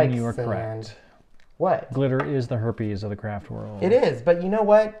 It looks like you were sand. correct. What? Glitter is the herpes of the craft world. It is, but you know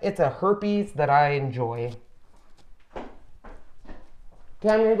what? It's a herpes that I enjoy. Okay,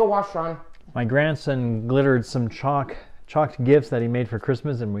 I'm gonna go wash, Sean. My grandson glittered some chalked gifts that he made for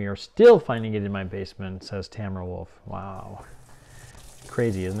Christmas, and we are still finding it in my basement, says Tamara Wolf. Wow.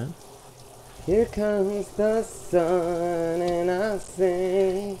 Crazy, isn't it? Here comes the sun, and I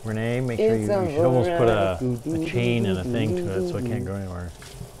sing. Renee, make sure you should almost put a chain and a thing to it so it can't go anywhere.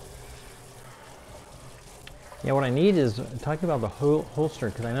 Yeah, what I need is, talking about the holster,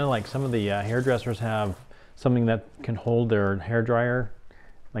 because I know like some of the hairdressers have something that can hold their hairdryer,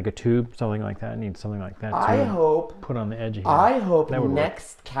 like a tube, something like that. I need something like that to put on the edge of here. I hope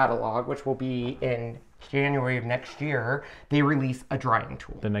next catalog, which will be in January of next year, they release a drying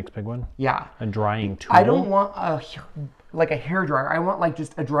tool. The next big one? Yeah. A drying tool? I don't want a hairdryer. I want like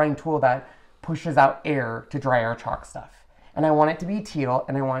just a drying tool that pushes out air to dry our chalk stuff. And I want it to be teal,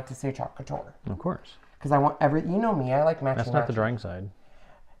 and I want it to say Chalk Couture. Of course. Because I want you know me, I like matching. That's not the drying side.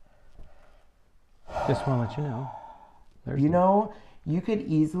 Just want to let you know. You know, you could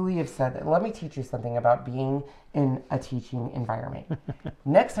easily have said that. Let me teach you something about being in a teaching environment.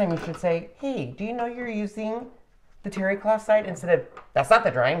 Next time you should say, hey, do you know you're using the terry cloth side instead of, that's not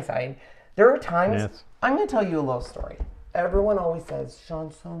the drying side. There are times, I'm going to tell you a little story. Everyone always says,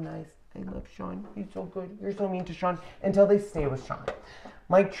 Sean's so nice. I love Sean. He's so good. You're so mean to Sean. Until they stay with Sean.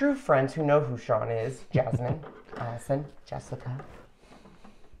 My true friends who know who Sean is, Jasmine, Allison, Jessica.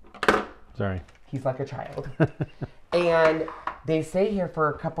 Sorry. He's like a child. And they stay here for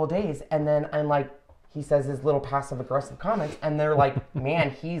a couple days, and then I'm like, he says his little passive-aggressive comments, and they're like,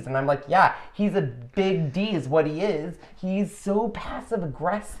 man, and I'm like, yeah, he's a big D is what he is. He's so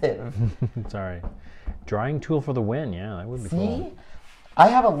passive-aggressive. Sorry. Drying tool for the win. Yeah, that would be cool. See? I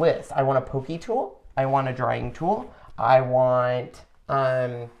have a list. I want a pokey tool. I want a drying tool. I want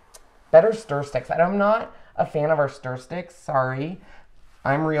better stir sticks. I'm not a fan of our stir sticks. Sorry.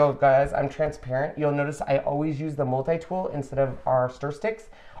 I'm real, guys. I'm transparent. You'll notice I always use the multi-tool instead of our stir sticks.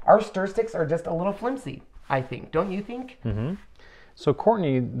 Our stir sticks are just a little flimsy, I think. Don't you think? Mm-hmm. So,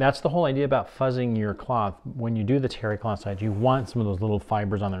 Courtney, that's the whole idea about fuzzing your cloth. When you do the terry cloth side, you want some of those little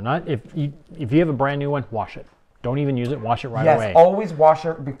fibers on there. Not if you have a brand new one, wash it. Don't even use it. Wash it right away. Yes, always wash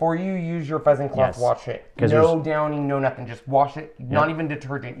it before you use your fuzzing cloth. Yes. Wash it. No downing, no nothing. Just wash it. Yep. Not even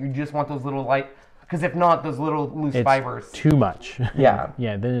detergent. You just want those little light. Because if not, those little loose fibers. Too much. Yeah.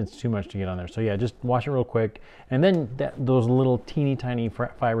 Yeah, then it's too much to get on there. So yeah, just wash it real quick. And then those little teeny tiny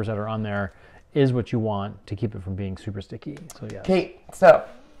fibers that are on there is what you want to keep it from being super sticky. So yeah. Okay, so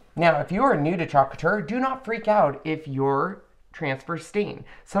now if you are new to Chalk Couture, do not freak out if your transfers stain.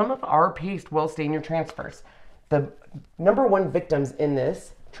 Some of our paste will stain your transfers. The number one victims in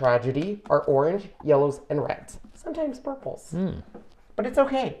this tragedy are orange, yellows, and reds. Sometimes purples. But it's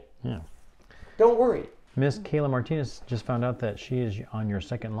okay. Yeah. Don't worry. Miss Kayla Martinez just found out that she is on your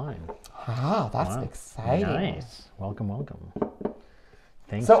second line. Ah, that's exciting. Nice. Welcome, welcome.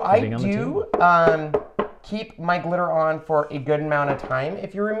 Thanks so for I being on the do keep my glitter on for a good amount of time.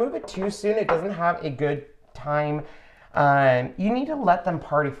 If you remove it too soon, it doesn't have a good time. You need to let them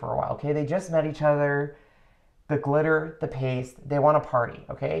party for a while, okay? They just met each other. The glitter, the paste, they want to party,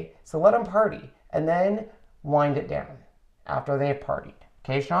 okay? So let them party, and then wind it down after they have partied.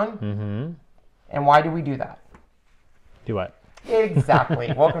 Okay, Sean? Mm-hmm. And why do we do that? Do what?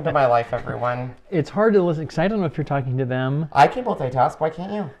 Exactly. Welcome to my life, everyone. It's hard to listen, because I don't know if you're talking to them. I can multitask. Why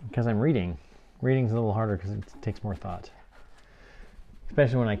can't you? Because I'm reading. Reading's a little harder because it takes more thought.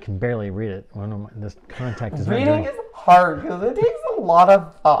 Especially when I can barely read it. When this contact is Reading is hard because it takes a lot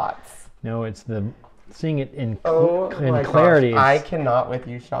of thoughts. No, it's the seeing it in clarity. I cannot with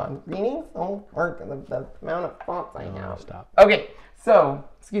you, Sean. Reading's so hard because of the amount of thoughts I have. Stop. Okay, so,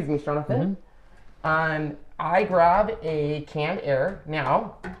 excuse me, Jonathan. I grab a canned air.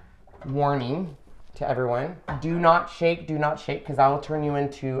 Now, warning to everyone, do not shake, because I will turn you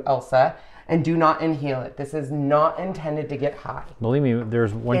into Elsa. And do not inhale it. This is not intended to get high. Believe me,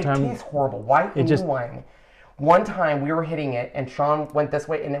 there's one time... It tastes horrible. Why anyone? One time we were hitting it, and Sean went this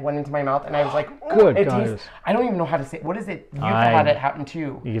way, and it went into my mouth, and I was like, good it God. tastes... I don't even know how to say it. What is it? You've had it happen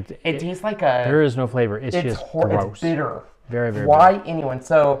too. It tastes like a... There is no flavor. It's just gross. It's bitter. Very, very Why bitter. anyone?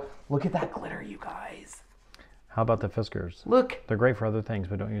 So look at that glitter, you guys. How about the Fiskars? Look. They're great for other things,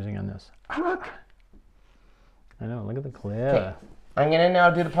 but don't use it on this. Look. I know. Look at the glitter. Okay. I'm going to now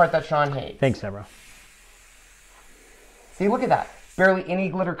do the part that Sean hates. Thanks, Deborah. See, look at that. Barely any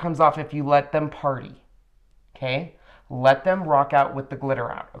glitter comes off if you let them party. Okay? Let them rock out with the glitter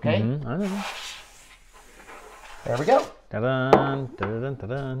out. Okay? I know. There we go. Ta-da, ta-da,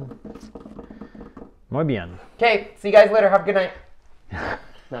 ta-da. Muy bien. Okay, see you guys later. Have a good night.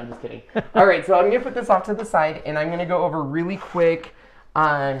 No, I'm just kidding. All right, so I'm going to put this off to the side, and I'm going to go over really quick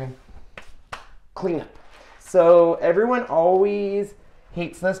cleanup. So everyone always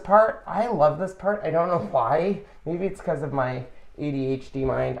hates this part. I love this part. I don't know why. Maybe it's because of my ADHD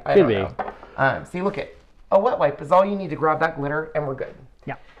mind. I don't know. See, look at a wet wipe is all you need to grab that glitter, and we're good.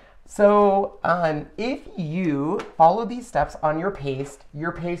 Yeah. So if you follow these steps on your paste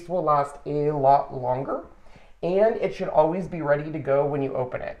will last a lot longer, and it should always be ready to go when you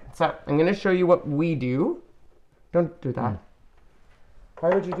open it. So I'm going to show you what we do. Don't do that. Why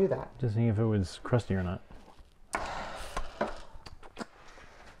would you do that? Just seeing if it was crusty or not.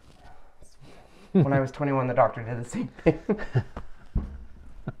 When I was 21, the doctor did the same thing.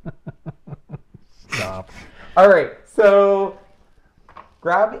 Stop. All right, so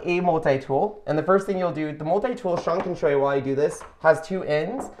grab a multi-tool, and the first thing you'll do, the multi-tool, Sean can show you while I do this, has two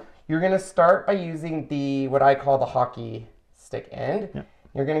ends. You're going to start by using the, what I call the hockey stick end. Yep.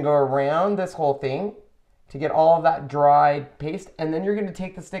 You're going to go around this whole thing to get all of that dried paste, and then you're going to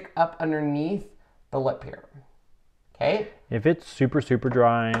take the stick up underneath the lip here. Okay? If it's super, super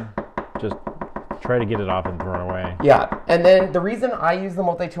dry, just try to get it off and throw it away. Yeah, and then the reason I use the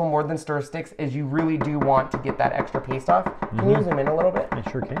multi-tool more than stir sticks is you really do want to get that extra paste off. Can you zoom in a little bit? I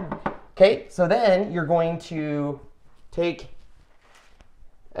sure can. Okay, so then you're going to take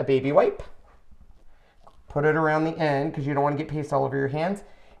a baby wipe, put it around the end because you don't want to get paste all over your hands,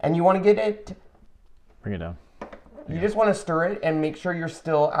 and you want to get it... Bring it down. You just want to stir it and make sure you're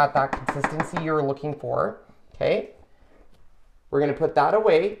still at that consistency you're looking for. Okay, we're going to put that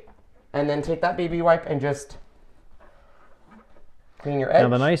away. And then take that baby wipe and just clean your edge. Now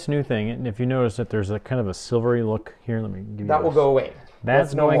the nice new thing, and if you notice that there's a kind of a silvery look here, let me give you that will go away.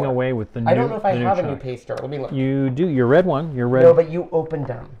 That's going away with the new. I don't know if I have a new paste jar. Let me look. You do. Your red one. Your red. No, but you opened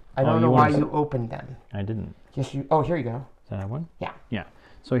them. I don't know why you opened them. I didn't. Yes, you. Oh, here you go. Is that one? Yeah. Yeah.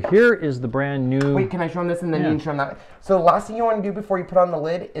 So here is the brand new. Wait, can I show them this and then you can show them that? So the last thing you want to do before you put on the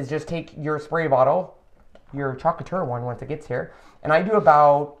lid is just take your spray bottle, your Couture one once it gets here, and I do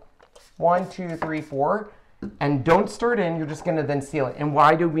about 1, 2, 3, 4, and don't stir it in. You're just going to then seal it. And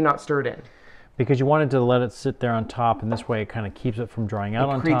why do we not stir it in? Because you wanted to let it sit there on top, and this way it kind of keeps it from drying out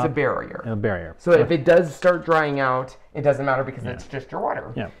on top. It creates a barrier. A barrier. So if it does start drying out, it doesn't matter because it's just your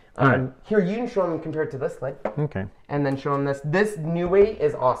water. Yeah. Here, you can show them compared to this lid. Okay. And then show them this. This new way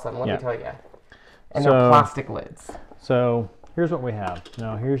is awesome, let me tell you. And they're plastic lids. So here's what we have.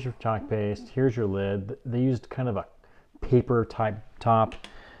 Now here's your chalk paste. Here's your lid. They used kind of a paper type top.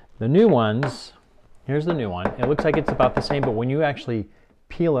 The new ones, here's the new one. It looks like it's about the same, but when you actually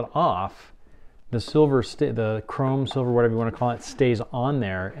peel it off, the silver, the chrome silver, whatever you want to call it, stays on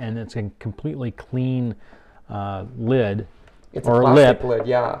there, and it's a completely clean lid. It's a plastic lid,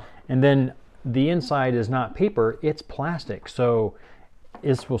 yeah. And then the inside is not paper, it's plastic. So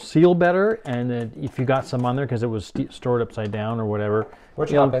it will seal better, and then if you got some on there because it was stored upside down or whatever. Which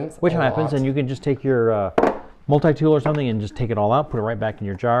happens. And you can just take your multi-tool or something and just take it all out, put it right back in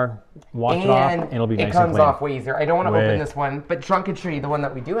your jar, wash it off, and it'll be nice and clean. It comes off way easier. I don't want to open this one, but Sean can show you the one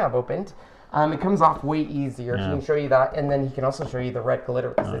that we do have opened. It comes off way easier. He can show you that, and then he can also show you the red glitter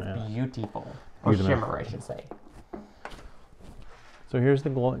because it's beautiful. Or shimmer, I should say. So here's the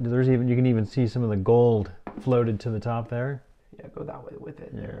gold. There's even, you can even see some of the gold floated to the top there. Yeah, go that way with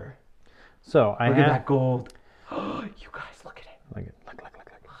it there. So look at that gold. You guys, look at it.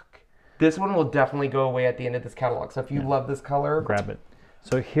 Look. This one will definitely go away at the end of this catalog. So if you love this color, grab it.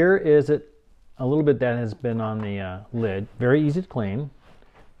 So here is it, a little bit that has been on the lid. Very easy to clean.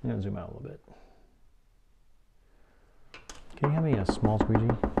 I'm going to zoom out a little bit. Can you have me a small squeegee,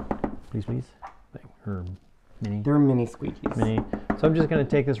 please? Or mini? They're mini squeegees. Mini. So I'm just going to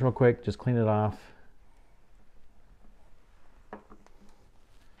take this real quick, just clean it off.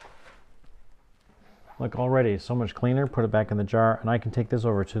 Look, already so much cleaner. Put it back in the jar, and I can take this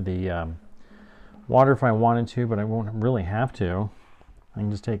over to the water if I wanted to, but I won't really have to. I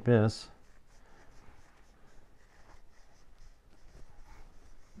can just take this,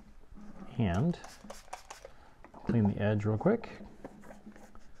 And clean the edge real quick.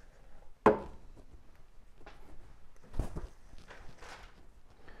 Look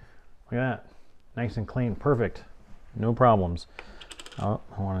at that. Nice and clean. Perfect. No problems. Oh,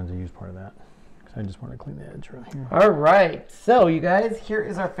 I wanted to use part of that because I just want to clean the edge right here. All right. So you guys, here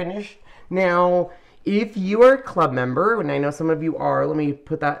is our finish. Now, if you are a club member, and I know some of you are, let me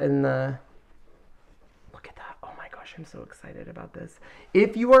put that in the... Look at that. Oh my gosh, I'm so excited about this.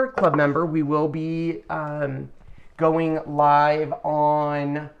 If you are a club member, we will be going live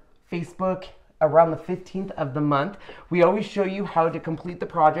on Facebook around the 15th of the month. We always show you how to complete the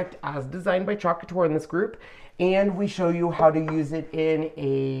project as designed by Couture in this group, and we show you how to use it in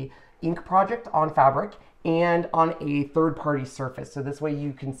a ink project on fabric and on a third-party surface. So this way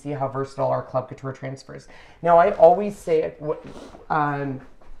you can see how versatile our Club Couture transfers. Now I always say,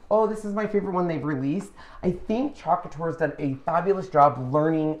 oh, this is my favorite one they've released. I think Couture has done a fabulous job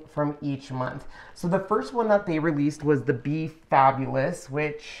learning from each month. So the first one that they released was the Be Fabulous,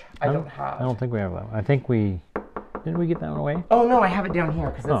 which I don't have. I don't think we have that. I think didn't we get that one away? Oh no, I have it down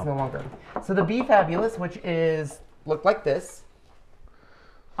here because it's no longer. So the Be Fabulous, which looked like this,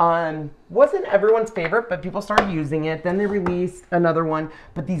 wasn't everyone's favorite, but people started using it. Then they released another one,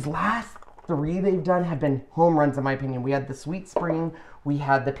 but these last three they've done have been home runs in my opinion. We had the Sweet Spring, we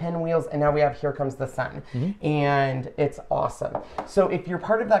had the Pinwheels, and now we have Here Comes the Sun. And it's awesome. So if you're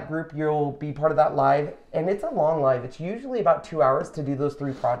part of that group, you'll be part of that live, and it's a long live. It's usually about 2 hours to do those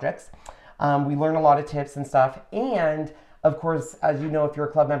 3 projects. We learn a lot of tips and stuff, and of course, as you know, if you're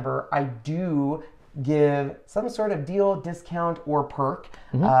a club member, I do give some sort of deal, discount, or perk.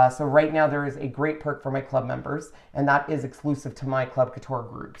 So right now there is a great perk for my club members, and that is exclusive to my Club Couture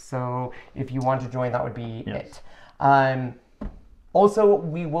group. So if you want to join, that would be it. Also,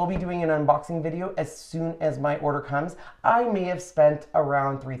 we will be doing an unboxing video as soon as my order comes. I may have spent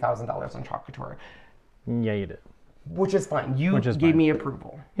around $3,000 on Couture. Yeah, you did. Which is fine. You gave me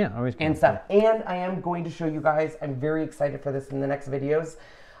approval. Yeah, always. And stuff. And I am going to show you guys, I'm very excited for this in the next videos.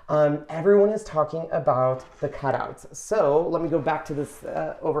 Everyone is talking about the cutouts. So let me go back to this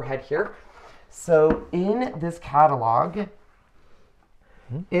overhead here. So in this catalog,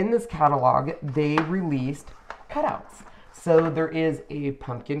 they released cutouts. So there is a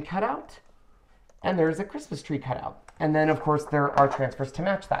pumpkin cutout and there's a Christmas tree cutout. And then of course there are transfers to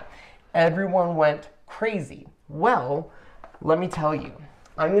match that. Everyone went crazy. Well, let me tell you,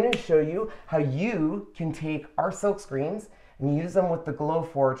 I'm going to show you how you can take our silk screens and use them with the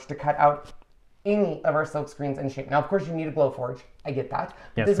Glowforge to cut out any of our silk screens in shape. Now, of course, you need a Glowforge. I get that.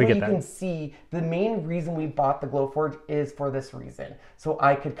 Yes, this we way get you that. can see the main reason we bought the Glowforge is for this reason. So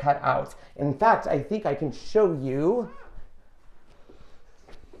I could cut out. In fact, I think I can show you.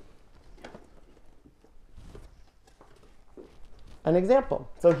 An example.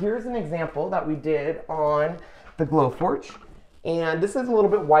 So here's an example that we did on the Glowforge. And this is a little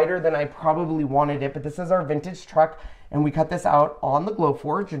bit wider than I probably wanted it, but this is our vintage truck. And we cut this out on the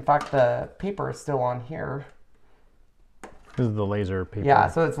Glowforge. In fact, the paper is still on here. This is the laser paper. Yeah,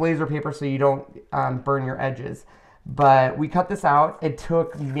 so it's laser paper so you don't burn your edges. But we cut this out. It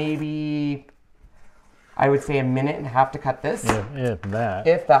took maybe, I would say, 1.5 minutes to cut this. If that.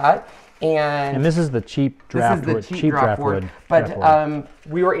 If that. And this is the cheap draft wood. Cheap draft wood. But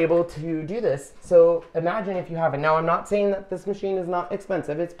we were able to do this. So imagine if you have it. Now, I'm not saying that this machine is not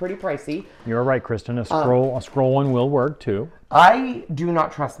expensive. It's pretty pricey. You're right, Kristen. A scroll one will work too. I do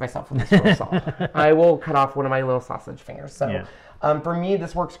not trust myself with a scroll saw. I will cut off one of my little sausage fingers. So for me,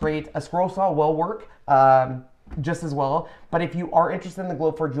 this works great. A scroll saw will work just as well. But if you are interested in the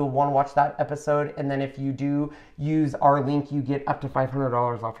Glowforge, you'll want to watch that episode. And then if you do use our link, you get up to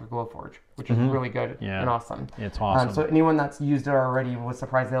 $500 off your Glowforge, which is really good and awesome. It's awesome. So anyone that's used it already was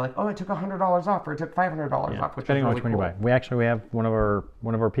surprised. They're like, oh, it took $100 off, or it took $500 off, which is really cool. You buy. We have one of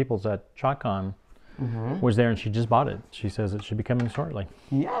our peoples at ChotCon was there, and she just bought it. She says it should be coming shortly.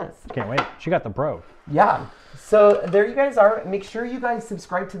 Yes. Can't wait. She got the Pro. Yeah. So there you guys are. Make sure you guys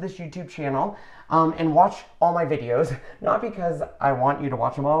subscribe to this YouTube channel. And watch all my videos, not because I want you to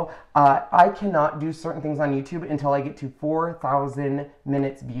watch them all. I cannot do certain things on YouTube until I get to 4,000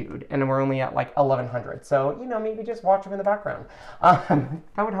 minutes viewed, and we're only at like 1,100. So, you know, maybe just watch them in the background.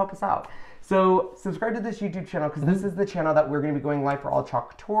 That would help us out. So subscribe to this YouTube channel because this is the channel that we're going to be going live for all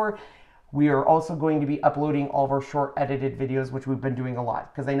Couture. We are also going to be uploading all of our short edited videos, which we've been doing a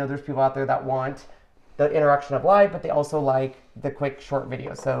lot, because I know there's people out there that want the interaction of live, but they also like the quick short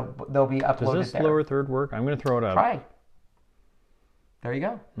videos, so they'll be uploaded. Does this lower third work? I'm going to throw it up. Try. There you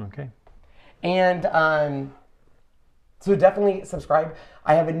go. Okay. And so definitely subscribe.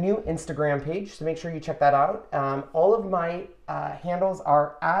 I have a new Instagram page, so make sure you check that out. All of my handles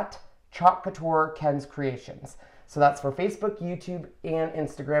are at Chalk Couture Ken's Creations. So that's for Facebook, YouTube, and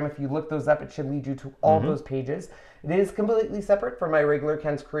Instagram. If you look those up, it should lead you to all those pages. It is completely separate from my regular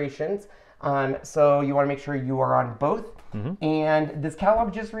Ken's Creations. So you want to make sure you are on both. And this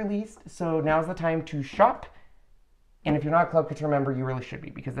catalog just released, so now's the time to shop. And if you're not a Club Couture member, you really should be,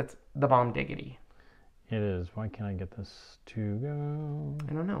 because it's the bomb diggity. It is. Why can't I get this to go?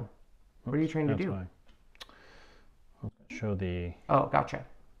 I don't know. What are you trying to do? Why. I'll show the... Oh, gotcha.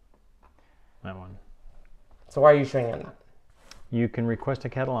 That one. So why are you showing them that? You can request a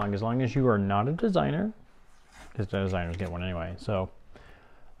catalog as long as you are not a designer, because designers get one anyway. So,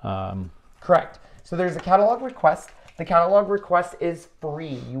 correct. So there's a catalog request. The catalog request is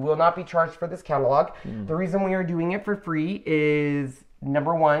free. You will not be charged for this catalog. The reason we are doing it for free is,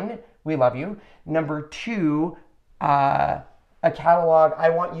 number one, we love you. Number two, a catalog, I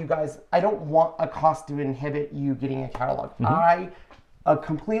want you guys, I don't want a cost to inhibit you getting a catalog. I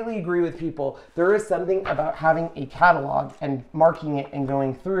completely agree with people. There is something about having a catalog and marking it and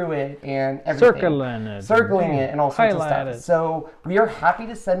going through it and everything. Circling it and all sorts of stuff. So we are happy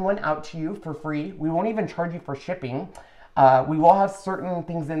to send one out to you for free. We won't even charge you for shipping. We will have certain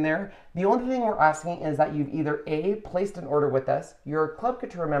things in there. The only thing we're asking is that you've either A, placed an order with us, you're a Club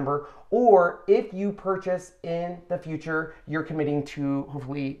Couture member, or if you purchase in the future, you're committing to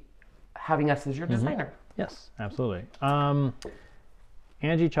hopefully having us as your designer. Yes, absolutely.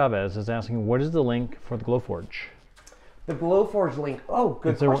 Angie Chavez is asking, what is the link for the Glowforge? The Glowforge link. Oh,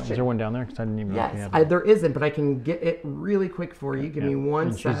 good question. Is there one down there? Because I didn't even know if you Yes, had it. there isn't, but I can get it really quick for you. Give me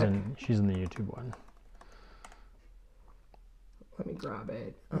one sec. She's in the YouTube one. Let me grab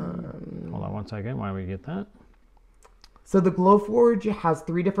it. Hold on one second while we get that. So the Glowforge has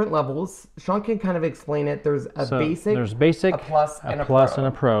 3 different levels. Sean can kind of explain it. There's a basic, there's basic, a plus, and a plus, pro.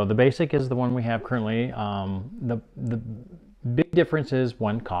 and a pro. The basic is the one we have currently. The big difference is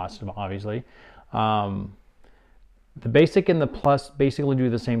one, cost, obviously. The basic and the plus basically do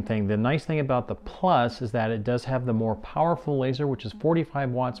the same thing. The nice thing about the plus is that it does have the more powerful laser, which is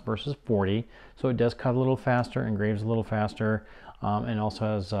 45 watts versus 40. So it does cut a little faster, engraves a little faster, and also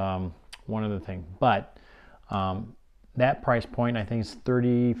has one other thing. But that price point, I think, is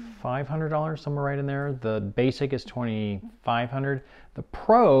 $3,500, somewhere right in there. The basic is $2,500. The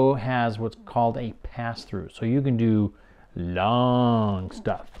pro has what's called a pass-through. So you can do long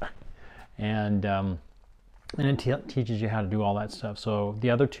stuff. And it teaches you how to do all that stuff. So the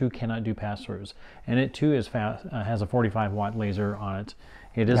other two cannot do pass-throughs. And it too is fast, has a 45 watt laser on it.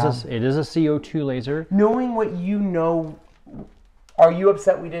 It is a CO2 laser. Knowing what you know, are you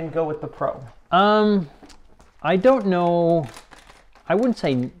upset we didn't go with the pro? I don't know. I wouldn't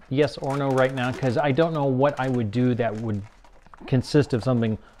say yes or no right now, because I don't know what I would do that would consist of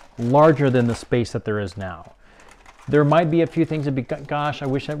something larger than the space that there is now. There might be a few things that be, gosh, I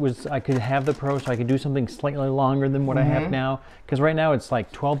wish I could have the pro so I could do something slightly longer than what I have now. Because right now it's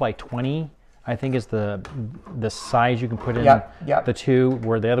like 12 by 20, I think is the size you can put in the two,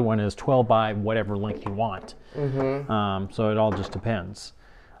 where the other one is 12 by whatever length you want. So it all just depends.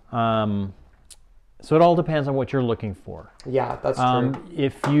 So it all depends on what you're looking for. Yeah, that's true.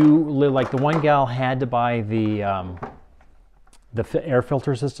 If you live, like the one gal had to buy the air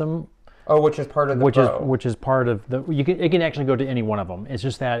filter system. Oh, which is part of the pro. Which is part of the. It can actually go to any one of them. It's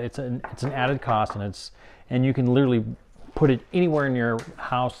just that it's an added cost, and you can literally put it anywhere in your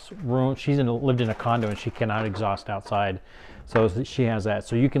house room. She's lived in a condo and she cannot exhaust outside, so she has that.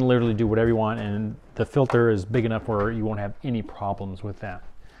 So you can literally do whatever you want, and the filter is big enough where you won't have any problems with that.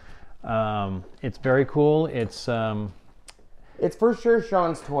 It's very cool. It's for sure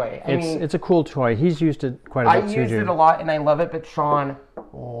Sean's toy. It's a cool toy. He's used it quite a bit. I use it a lot and I love it, but Sean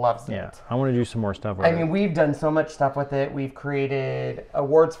loves it. Yeah, I want to do some more stuff with it. I mean, we've done so much stuff with it. We've created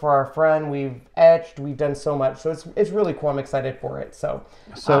awards for our friend. We've etched. We've done so much. So it's really cool. I'm excited for it. So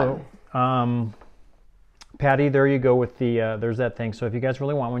Patty, there you go with the, there's that thing. So if you guys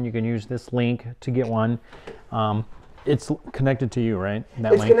really want one, you can use this link to get one. It's connected to you, right?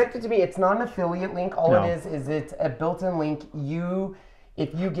 It's connected to me. It's not an affiliate link. All it is it's a built-in link.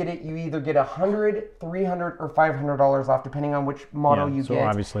 If you get it, you either get $100, $300, or $500 off, depending on which model you get.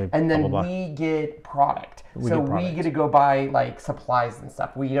 Obviously, and then we get product. We get to go buy like supplies and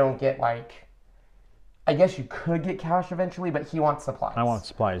stuff. We don't get like. I guess you could get cash eventually, but he wants supplies. I want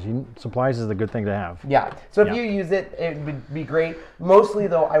supplies. Supplies is a good thing to have. Yeah. So if you use it, it would be great. Mostly,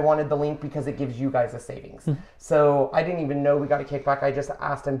 though, I wanted the link because it gives you guys a savings. So I didn't even know we got a kickback. I just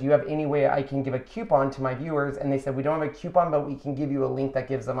asked him, do you have any way I can give a coupon to my viewers? And they said, we don't have a coupon, but we can give you a link that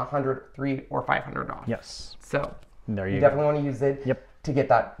gives them $100, $300, or $500 off. Yes. So there you definitely want to use it. Yep. to get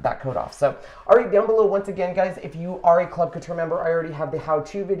that code off. So, all right, down below, once again, guys, if you are a Club Couture member, I already have the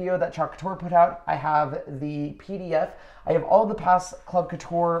how-to video that Couture put out. I have the PDF. I have all the past Club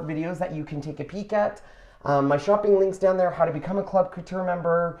Couture videos that you can take a peek at. My shopping links down there, how to become a Club Couture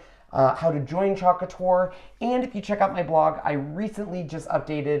member, how to join Couture. And if you check out my blog, I recently just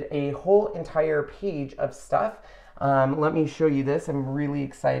updated a whole entire page of stuff. Let me show you this. I'm really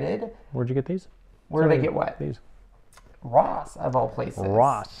excited. Where'd you get these? Where did I get what? These. Ross, of all places.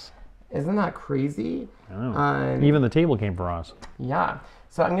 Ross. Isn't that crazy? I know. Even the table came from Ross. Yeah.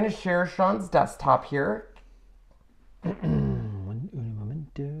 So I'm going to share Sean's desktop here.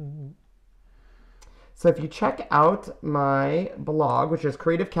 So if you check out my blog, which is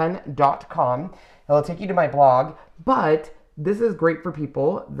creativeken.com, it'll take you to my blog. But this is great for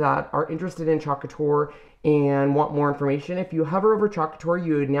people that are interested in Couture and want more information. If you hover over Couture,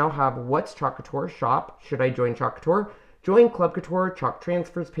 you would now have What's Couture, Shop, Should I Join Couture, Join Club Couture, Chalk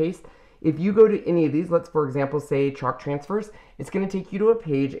Transfers, Paste. If you go to any of these, let's for example say Chalk Transfers, it's going to take you to a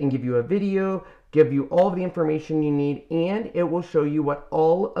page and give you a video, give you all of the information you need, and it will show you what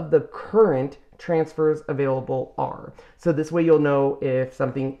all of the current transfers available are. So this way you'll know if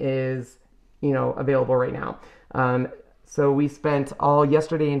something is, available right now. So we spent all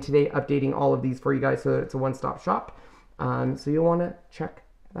yesterday and today updating all of these for you guys, so it's a one-stop shop. So you'll want to check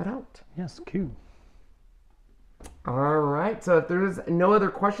that out. Yes, cool. All right, so if there's no other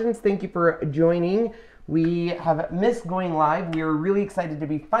questions, thank you for joining. We have missed going live. We are really excited to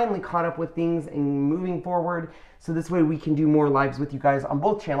be finally caught up with things and moving forward. So this way we can do more lives with you guys on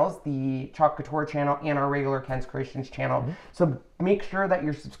both channels, the Chalk Couture channel and our regular Ken's Creations channel. So make sure that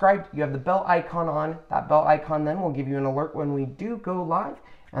you're subscribed. You have the bell icon on. That bell icon then will give you an alert when we do go live.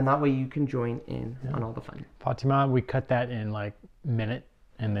 And that way you can join in on all the fun. Fatima, we cut that in like a minute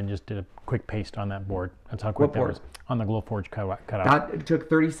and then just did a quick paste on that board. That's how quick that was on the Glowforge cutout. That took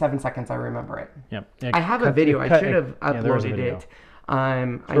 37 seconds, I remember it. Yep. I have a video. I should have uploaded it.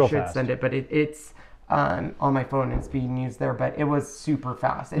 I should send it, but it's on my phone and it's being used there, but it was super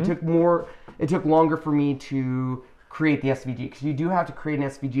fast. It took longer for me to create the SVG, because you do have to create an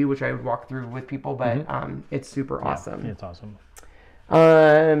SVG, which I would walk through with people, but it's super awesome. It's awesome.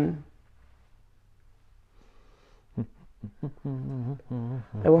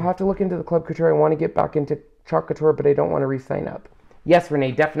 I will have to look into the Club Couture. I want to get back into Chalk Couture, but I don't want to re-sign up. Yes,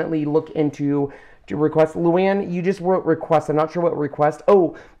 Renee, definitely look into request. Luann, you just wrote request. I'm not sure what request.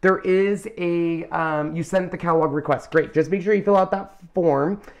 Oh, there is a, you sent the catalog request. Great. Just make sure you fill out that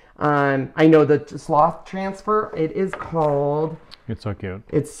form. I know the sloth transfer, it is called. It's so cute.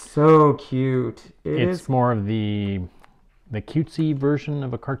 It's so cute. It's more of the cutesy version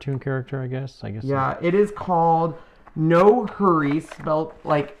of a cartoon character, I guess. Yeah, it is called No Hurries, spelled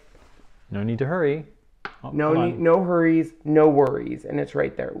like. No need to hurry. Oh, no hurries, no worries, and it's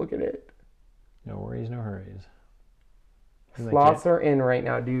right there. Look at it. No worries, no hurries. Sloths are in right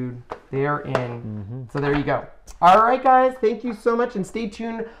now, dude. They are in. So there you go. All right, guys. Thank you so much, and stay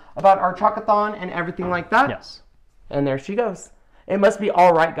tuned about our Chalkathon and everything like that. Yes. And there she goes. It must be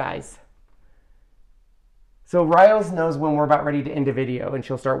all right, guys. So Riles knows when we're about ready to end a video, and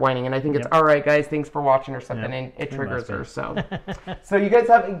she'll start whining. And I think it's all right, guys. Thanks for watching or something, and it triggers her. So, so you guys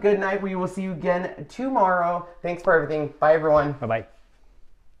have a good night. We will see you again tomorrow. Thanks for everything. Bye, everyone. Bye-bye.